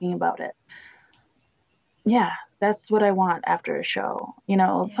and talking about it. Yeah, that's what I want after a show.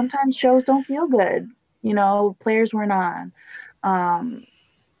 Sometimes shows don't feel good. Players weren't on.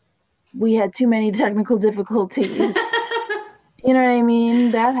 We had too many technical difficulties. You know what I mean?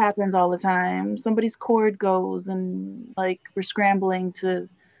 That happens all the time. Somebody's cord goes and like we're scrambling to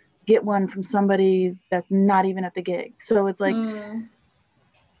get one from somebody that's not even at the gig. So it's like, when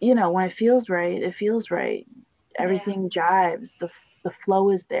it feels right, it feels right. Everything jives. The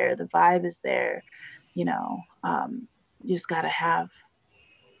flow is there. The vibe is there. You just got to have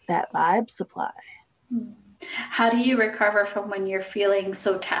that vibe supply. How do you recover from when you're feeling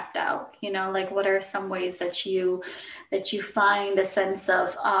so tapped out? Like what are some ways that you find a sense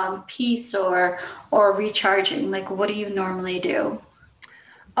of peace or recharging? Like what do you normally do?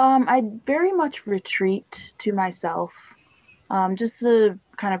 I very much retreat to myself. Just the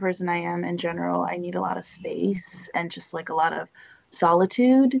kind of person I am in general. I need a lot of space and just like a lot of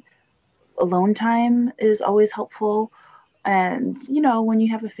solitude. Alone time is always helpful. And, when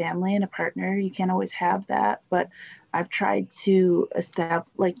you have a family and a partner, you can't always have that. But I've tried to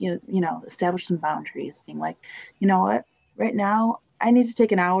establish some boundaries, being like, you know what, right now I need to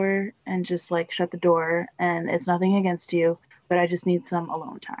take an hour and just like shut the door, and it's nothing against you, but I just need some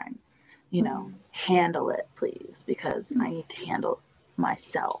alone time. handle it, please, because I need to handle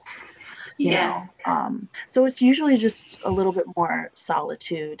myself, Yeah. So it's usually just a little bit more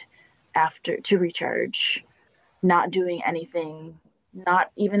solitude after to recharge, not doing anything,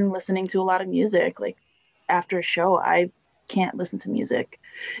 not even listening to a lot of music. Like after a show, I can't listen to music.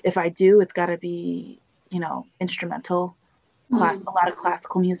 If I do, it's got to be, instrumental, a lot of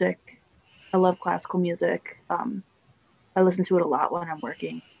classical music. I love classical music. I listen to it a lot when I'm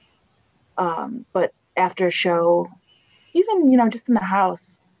working. But after a show, even, just in the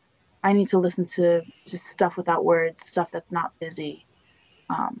house, I need to listen to just stuff without words, stuff that's not busy.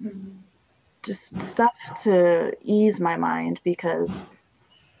 Um, just stuff to ease my mind because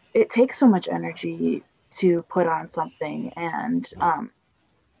it takes so much energy to put on something. And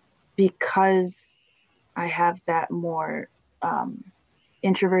because I have that more um,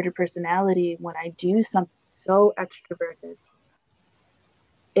 introverted personality, when I do something so extroverted,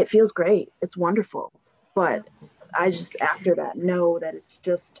 it feels great. It's wonderful. But I just, after that, know that it's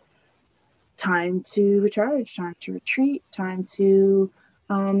just time to recharge, time to retreat, time to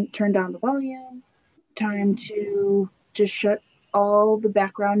turn down the volume, time to just shut all the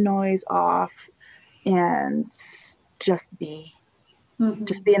background noise off and just be.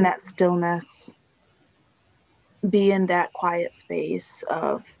 Just be in that stillness, be in that quiet space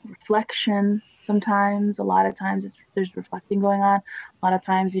of reflection. Sometimes, a lot of times, there's reflecting going on. A lot of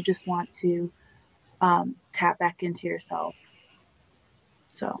times, you just want to tap back into yourself.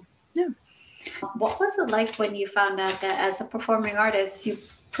 So, yeah. What was it like when you found out that as a performing artist, you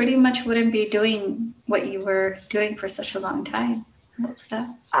pretty much wouldn't be doing what you were doing for such a long time? What's that?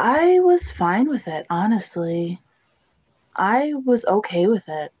 I was fine with it, honestly. I was okay with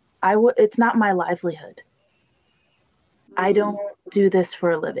it. It's not my livelihood. I don't do this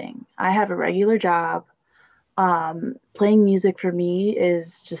for a living. I have a regular job. Playing music for me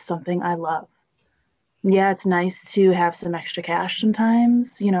is just something I love. Yeah, it's nice to have some extra cash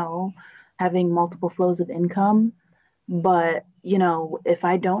sometimes, having multiple flows of income. But, if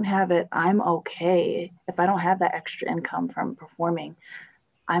I don't have it, I'm okay. If I don't have that extra income from performing,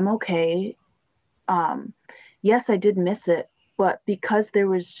 I'm okay. Um, yes, I did miss it, but because there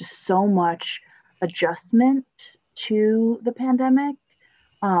was just so much adjustment to the pandemic,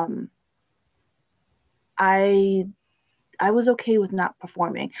 um, I I was okay with not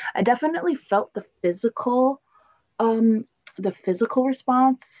performing. I definitely felt um, the physical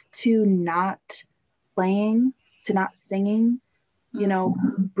response to not playing, to not singing.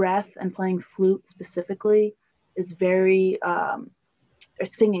 Breath and playing flute specifically is very, or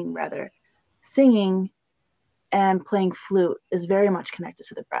singing rather, singing and playing flute is very much connected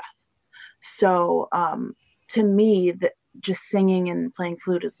to the breath. So to me, just singing and playing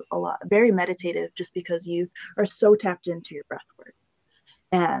flute is a lot very meditative, just because you are so tapped into your breath work.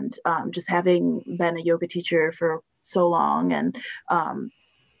 And just having been a yoga teacher for so long and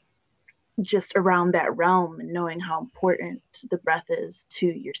just around that realm and knowing how important the breath is to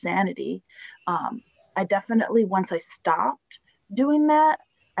your sanity, I definitely, once I stopped doing that,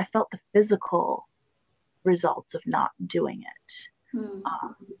 I felt the physical results of not doing it.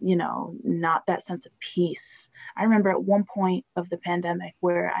 Not that sense of peace. I remember at one point of the pandemic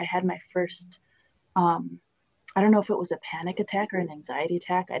where I had my first, I don't know if it was a panic attack or an anxiety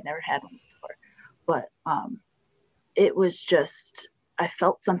attack. I'd never had one before, but it was just, I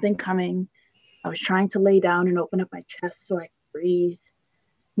felt something coming. I was trying to lay down and open up my chest so I could breathe.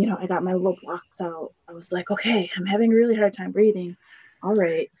 I got my little blocks out. I was like, okay, I'm having a really hard time breathing. All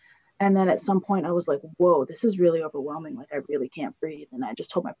right. And then at some point I was like, whoa, this is really overwhelming. Like I really can't breathe. And I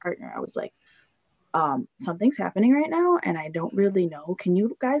just told my partner, I was like, something's happening right now and I don't really know. Can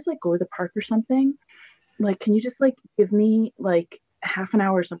you guys like go to the park or something? Like, can you just like give me like half an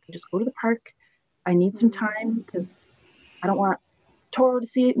hour or something? Just go to the park. I need some time because I don't want Toro to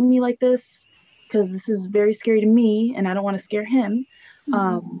see me like this because this is very scary to me and I don't want to scare him.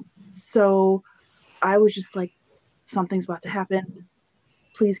 So I was just like, something's about to happen.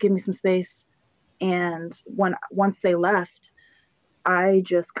 Please give me some space. And once they left, I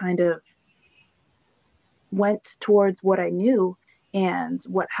just kind of went towards what I knew. And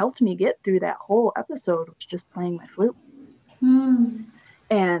what helped me get through that whole episode was just playing my flute.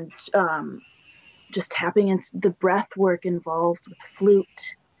 And just tapping into the breath work involved with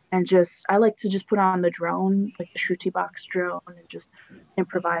flute. And I like to just put on the drone, like the Shruti Box drone, and just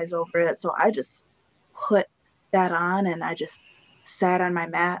improvise over it. So I just put that on and I just sat on my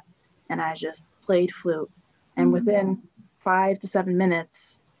mat and I just played flute. And within 5 to 7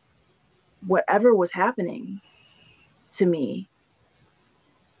 minutes, whatever was happening to me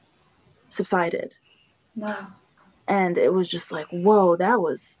subsided. Wow. And it was just like, whoa, that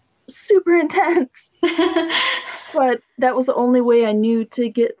was super intense. But that was the only way I knew to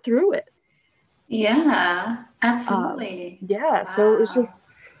get through it. Yeah, absolutely. Yeah, so it was Wow. just,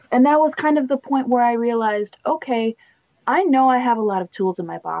 and that was kind of the point where I realized, okay, I know I have a lot of tools in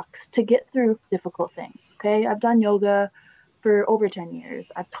my box to get through difficult things. Okay, I've done yoga for over 10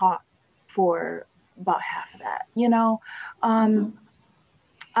 years. I've taught for about half of that. Um, Mhm.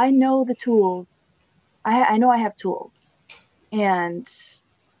 I know the tools. I know I have tools, and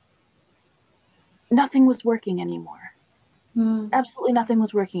nothing was working anymore. Mm. Absolutely nothing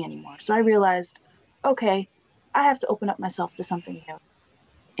was working anymore. So I realized, okay, I have to open up myself to something new.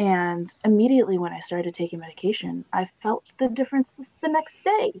 And immediately when I started taking medication, I felt the difference the next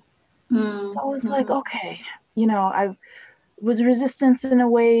day. So Mm. I was like, Mhm. okay, I was resistance in a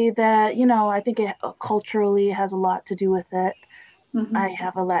way that, I think it culturally has a lot to do with it. I Mhm.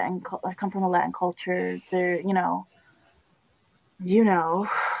 have I come from a Latin culture. There, you know,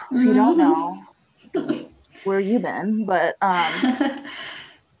 if you don't Mhm. know, where you been? But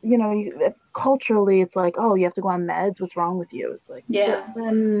culturally, it's like, oh, you have to go on meds. What's wrong with you? It's like, well, Yeah.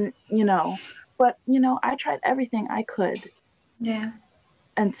 then, I tried everything I could Yeah.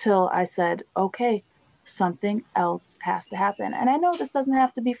 until I said, okay, something else has to happen. And I know this doesn't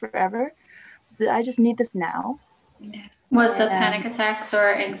have to be forever. I just need this now. Yeah. Was the panic And attacks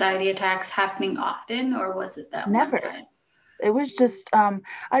or anxiety attacks happening often, or was it that one never. time? It was just,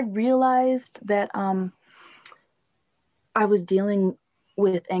 I realized that I was dealing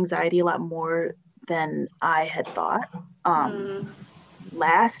with anxiety a lot more than I had thought. Um, Mm.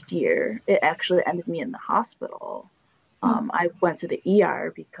 Last year, it actually ended me in the hospital. Mm. I went to the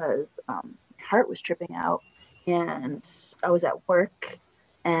ER because my heart was tripping out, and I was at work,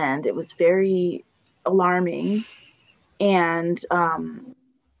 and it was very alarming. And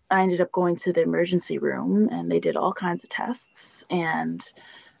I ended up going to the emergency room, and they did all kinds of tests. And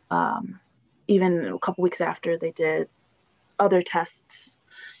um, even a couple weeks after, they did other tests,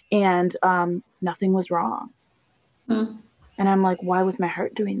 and nothing was wrong. Mm. And I'm like, why was my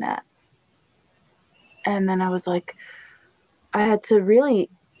heart doing that? And then I was like, I had to really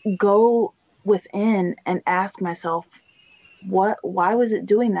go within and ask myself, why was it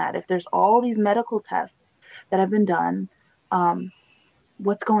doing that? If there's all these medical tests that have been done, um,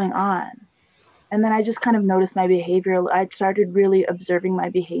 what's going on? And then I just kind of noticed my behavior. I started really observing my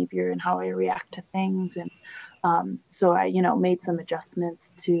behavior and how I react to things. And so I, made some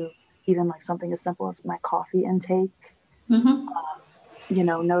adjustments to even like something as simple as my coffee intake. Mhm.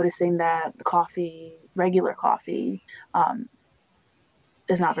 Noticing that regular coffee, um,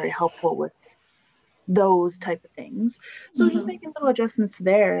 is not very helpful with those type of things. So just Mhm. making little adjustments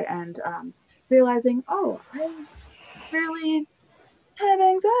there, and realizing, oh, I really have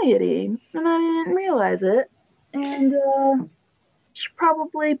anxiety and I didn't realize it. And should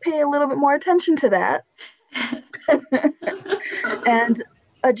probably pay a little bit more attention to that and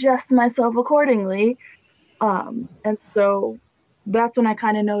adjust myself accordingly. And so that's when I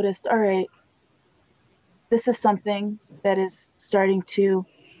kind of noticed, all right, this is something that is starting to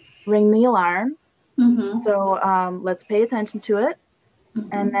ring the alarm. Mhm. So let's pay attention to it.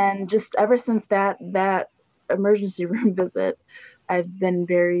 And Mhm. then just ever since that emergency room visit, I've been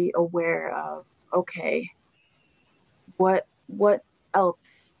very aware of, okay, what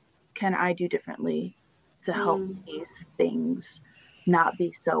else can I do differently to help Mm. these things not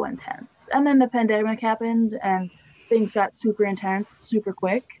be so intense? And then the pandemic happened, and things got super intense super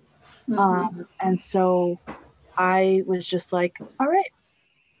quick. Mhm. And so I was just like, all right,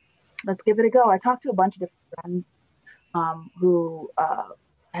 let's give it a go. I talked to a bunch of different friends who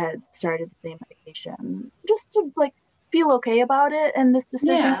had started the same medication just to like feel okay about it and this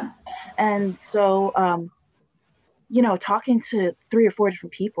decision. Yeah. And so, talking to 3 or 4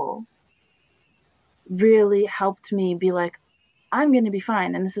 different people really helped me be like, I'm going to be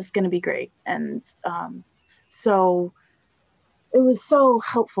fine and this is going to be great. And so it was so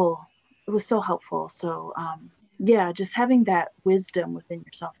helpful. It was so helpful. So, yeah, just having that wisdom within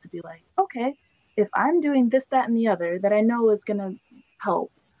yourself to be like, okay, if I'm doing this, that, and the other that I know is going to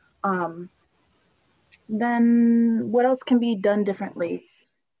help, um, then what else can be done differently?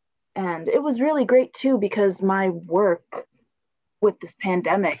 And it was really great too because my work with this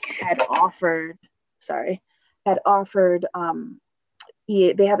pandemic had offered they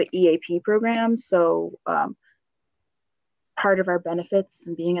have an EAP program. So part of our benefits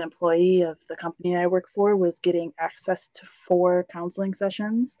and being an employee of the company I work for was getting access to 4 counseling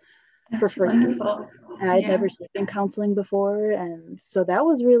sessions for That's free. wonderful. And I'd never Yeah. taken counseling before. And so that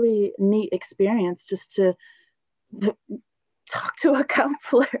was really neat experience just to talk to a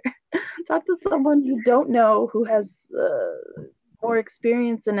counselor, talk to someone you don't know who has more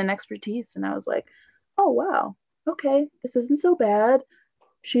experience and an expertise. And I was like, oh, wow, okay, this isn't so bad.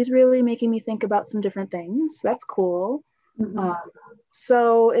 She's really making me think about some different things. That's cool. Mhm. Um,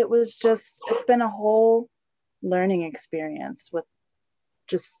 so it's been a whole learning experience with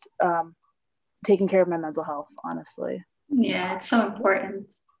just taking care of my mental health, honestly. Yeah, it's so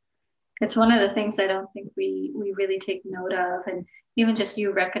important. It's one of the things I don't think we really take note of. And even just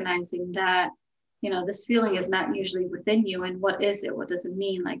you recognizing that, this feeling is not usually within you. And what is it? What does it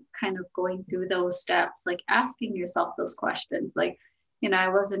mean? Like kind of going through those steps, like asking yourself those questions, like, I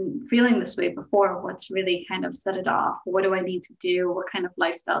wasn't feeling this way before. What's really kind of set it off? What do I need to do? What kind of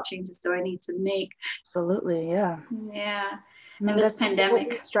lifestyle changes do I need to make? Absolutely, yeah. Yeah. And And this that's what we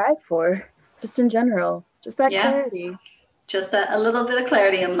pandemic, strive for, just in general, just that yeah, clarity. just a little bit of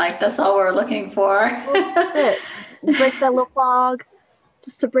clarity in life. That's all we're looking for. A little bit. Just break that little fog,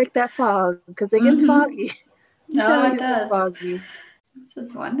 just to break that fog, because it gets Hmm. foggy. I'm Oh, telling it you, it gets does. foggy. This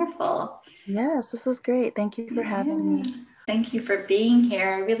is wonderful. Yes, this is great. Thank you for having Yeah. me. Thank you for being here.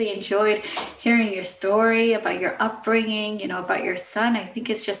 I really enjoyed hearing your story about your upbringing, about your son. I think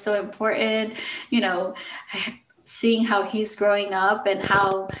it's just so important, you know, seeing how he's growing up and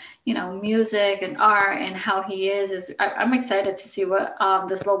how, music and art and how he is I'm excited to see what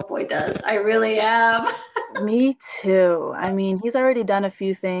this little boy does. I really am. Me too. I mean, he's already done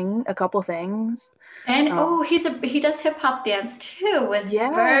a couple things. And Um, he does hip hop dance too with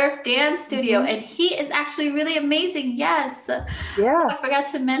yeah. Verve Dance Studio, Hmm. and he is actually really amazing. Yes. Oh, Yeah. I forgot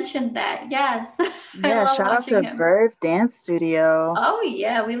to mention that. Yes. I Yeah. love Shout out watching to him. Verve Dance Studio. Oh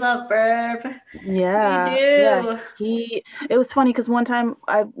yeah, we love Verve. We Yeah, yeah. do. It was funny because one time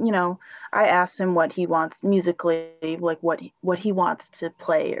I asked him what he wants musically, like what he wants to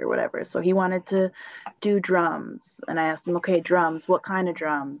play or whatever. So he wanted to do drums, and I asked him, okay, drums, what kind of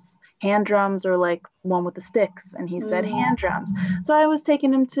drums? Hand drums or like one with the sticks? And he said Mm, hand drums. So I was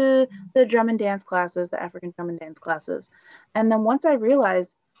taking him to the drum and dance classes, the African drum and dance classes. And then once I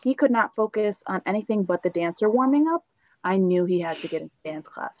realized he could not focus on anything but the dancer warming up, I knew he had to get into dance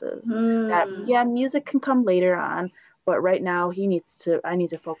classes. That, mm, yeah, music can come later on, but right now I need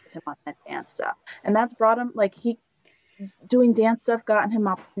to focus him on that dance stuff. And that's brought him, like, he doing dance stuff gotten him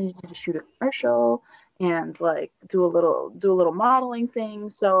opportunity to shoot a commercial and like do a little modeling thing.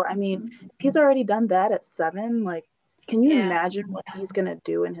 So I mean, if he's already done that at 7, like, can you yeah, imagine what he's gonna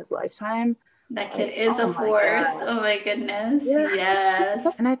do in his lifetime? that kid Like, is a oh my force. God. Oh my goodness. Yeah.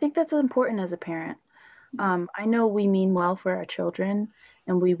 Yes. And I think that's important as a parent. I know we mean well for our children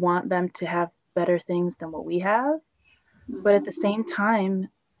and we want them to have better things than what we have, but at the Mhm. same time,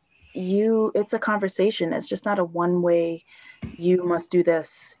 it's a conversation. It's just not a one way, you must do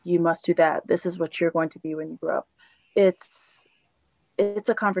this, you must do that. This is what you're going to be when you grow up. It's it's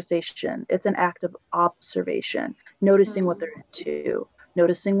a conversation. It's an act of observation, noticing what Mm, they're into,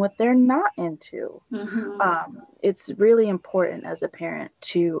 noticing what they're not into. mhm. It's really important as a parent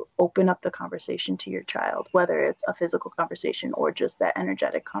to open up the conversation to your child, whether it's a physical conversation or just that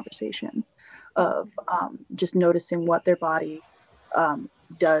energetic conversation of just noticing what their body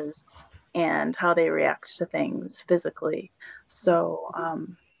does and how they react to things physically. So,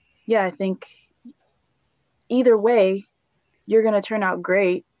 yeah, I think either way, you're going to turn out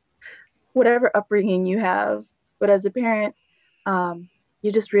great, whatever upbringing you have. But as a parent, um,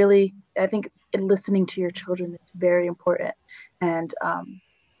 you just really, I think listening to your children is very important. And,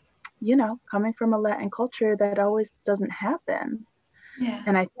 coming from a Latin culture, that always doesn't happen. Yeah.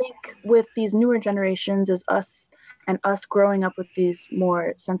 And I think with these newer generations, as us growing up with these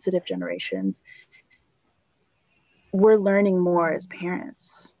more sensitive generations, we're learning more as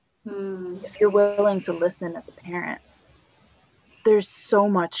parents. Mm, If you're willing to listen as a parent, there's so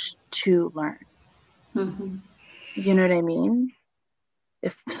much to learn. mhm, You know what I mean?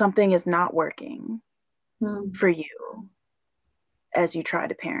 If something is not working mm, for you as you try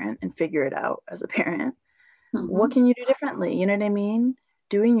to parent and figure it out as a parent, what mhm. can you do differently? You know what I mean?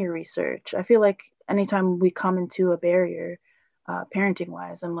 Doing your research. I feel like anytime we come into a barrier, parenting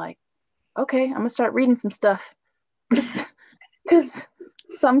wise, I'm like, okay, I'm gonna start reading some stuff because because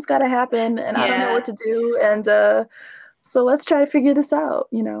something's got to happen and I don't know Yeah. what to do. And so let's try to figure this out,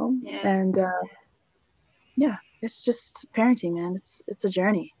 Yeah. And yeah, it's just parenting, man. It's a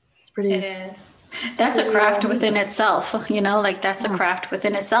journey. It's It pretty, is. it's That's a pretty craft within amazing. itself, like that's a Mm, craft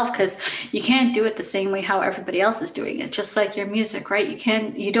within itself because you can't do it the same way how everybody else is doing it. Just like your music, right?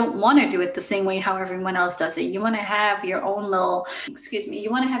 You don't want to do it the same way how everyone else does it. You want to have your own little, excuse me, you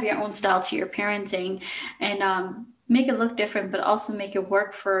want to have your own style to your parenting and make it look different, but also make it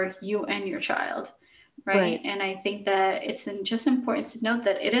work for you and your child. Right. right. And I think that it's just important to note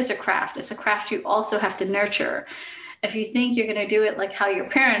that it is a craft. It's a craft you also have to nurture if you think you're going to do it like how your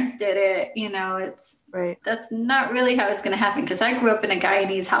parents did it, Right. that's not really how it's going to happen. Because I grew up in a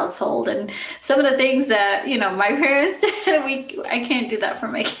Guyanese household, and some of the things that my parents did, I can't do that for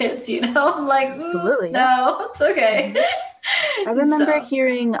my kids. I'm like, Absolutely, yeah. no, it's okay. I remember So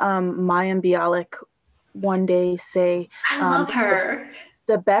hearing Mayim Bialik one day say I love her.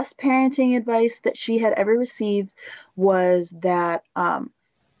 the best parenting advice that she had ever received was that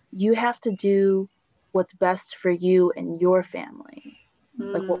you have to do what's best for you and your family,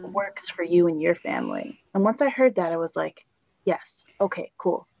 like what works for you and your family. And once I heard that, I was like, yes, okay,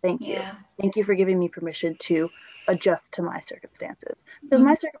 cool, thank you. Yeah. Thank you for giving me permission to adjust to my circumstances, because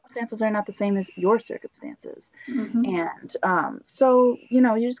my circumstances are not the same as your circumstances. And so, you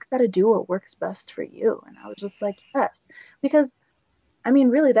just got to do what works best for you. And I was just like, yes, because I mean,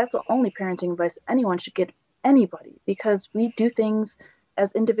 really, that's the only parenting advice anyone should get anybody, because we do things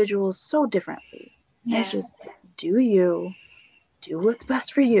as individuals so differently. And it's just do you, do what's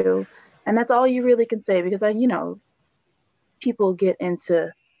best for you. And that's all you really can say, because people get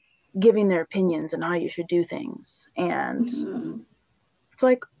into giving their opinions and how you should do things. And it's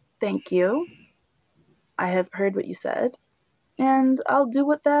like, thank you. I have heard what you said, and I'll do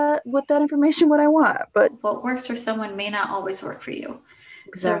with that information what I want. But what works for someone may not always work for you.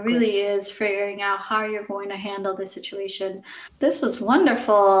 exactly. So it really is figuring out how you're going to handle the situation. This was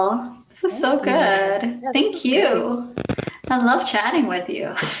wonderful. This was so good. Yeah, Thank you. Great. I love chatting with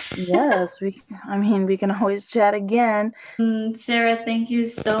you. Yes, we can always chat again. Sarah, thank you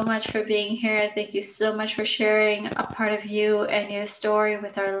so much for being here. Thank you so much for sharing a part of you and your story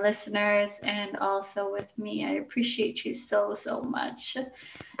with our listeners and also with me. I appreciate you so, so much.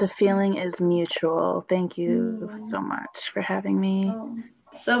 The feeling is mutual. Thank you so much for having me.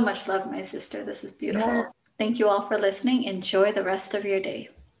 So much love, my sister. This is beautiful. Yes. Thank you all for listening. Enjoy the rest of your day.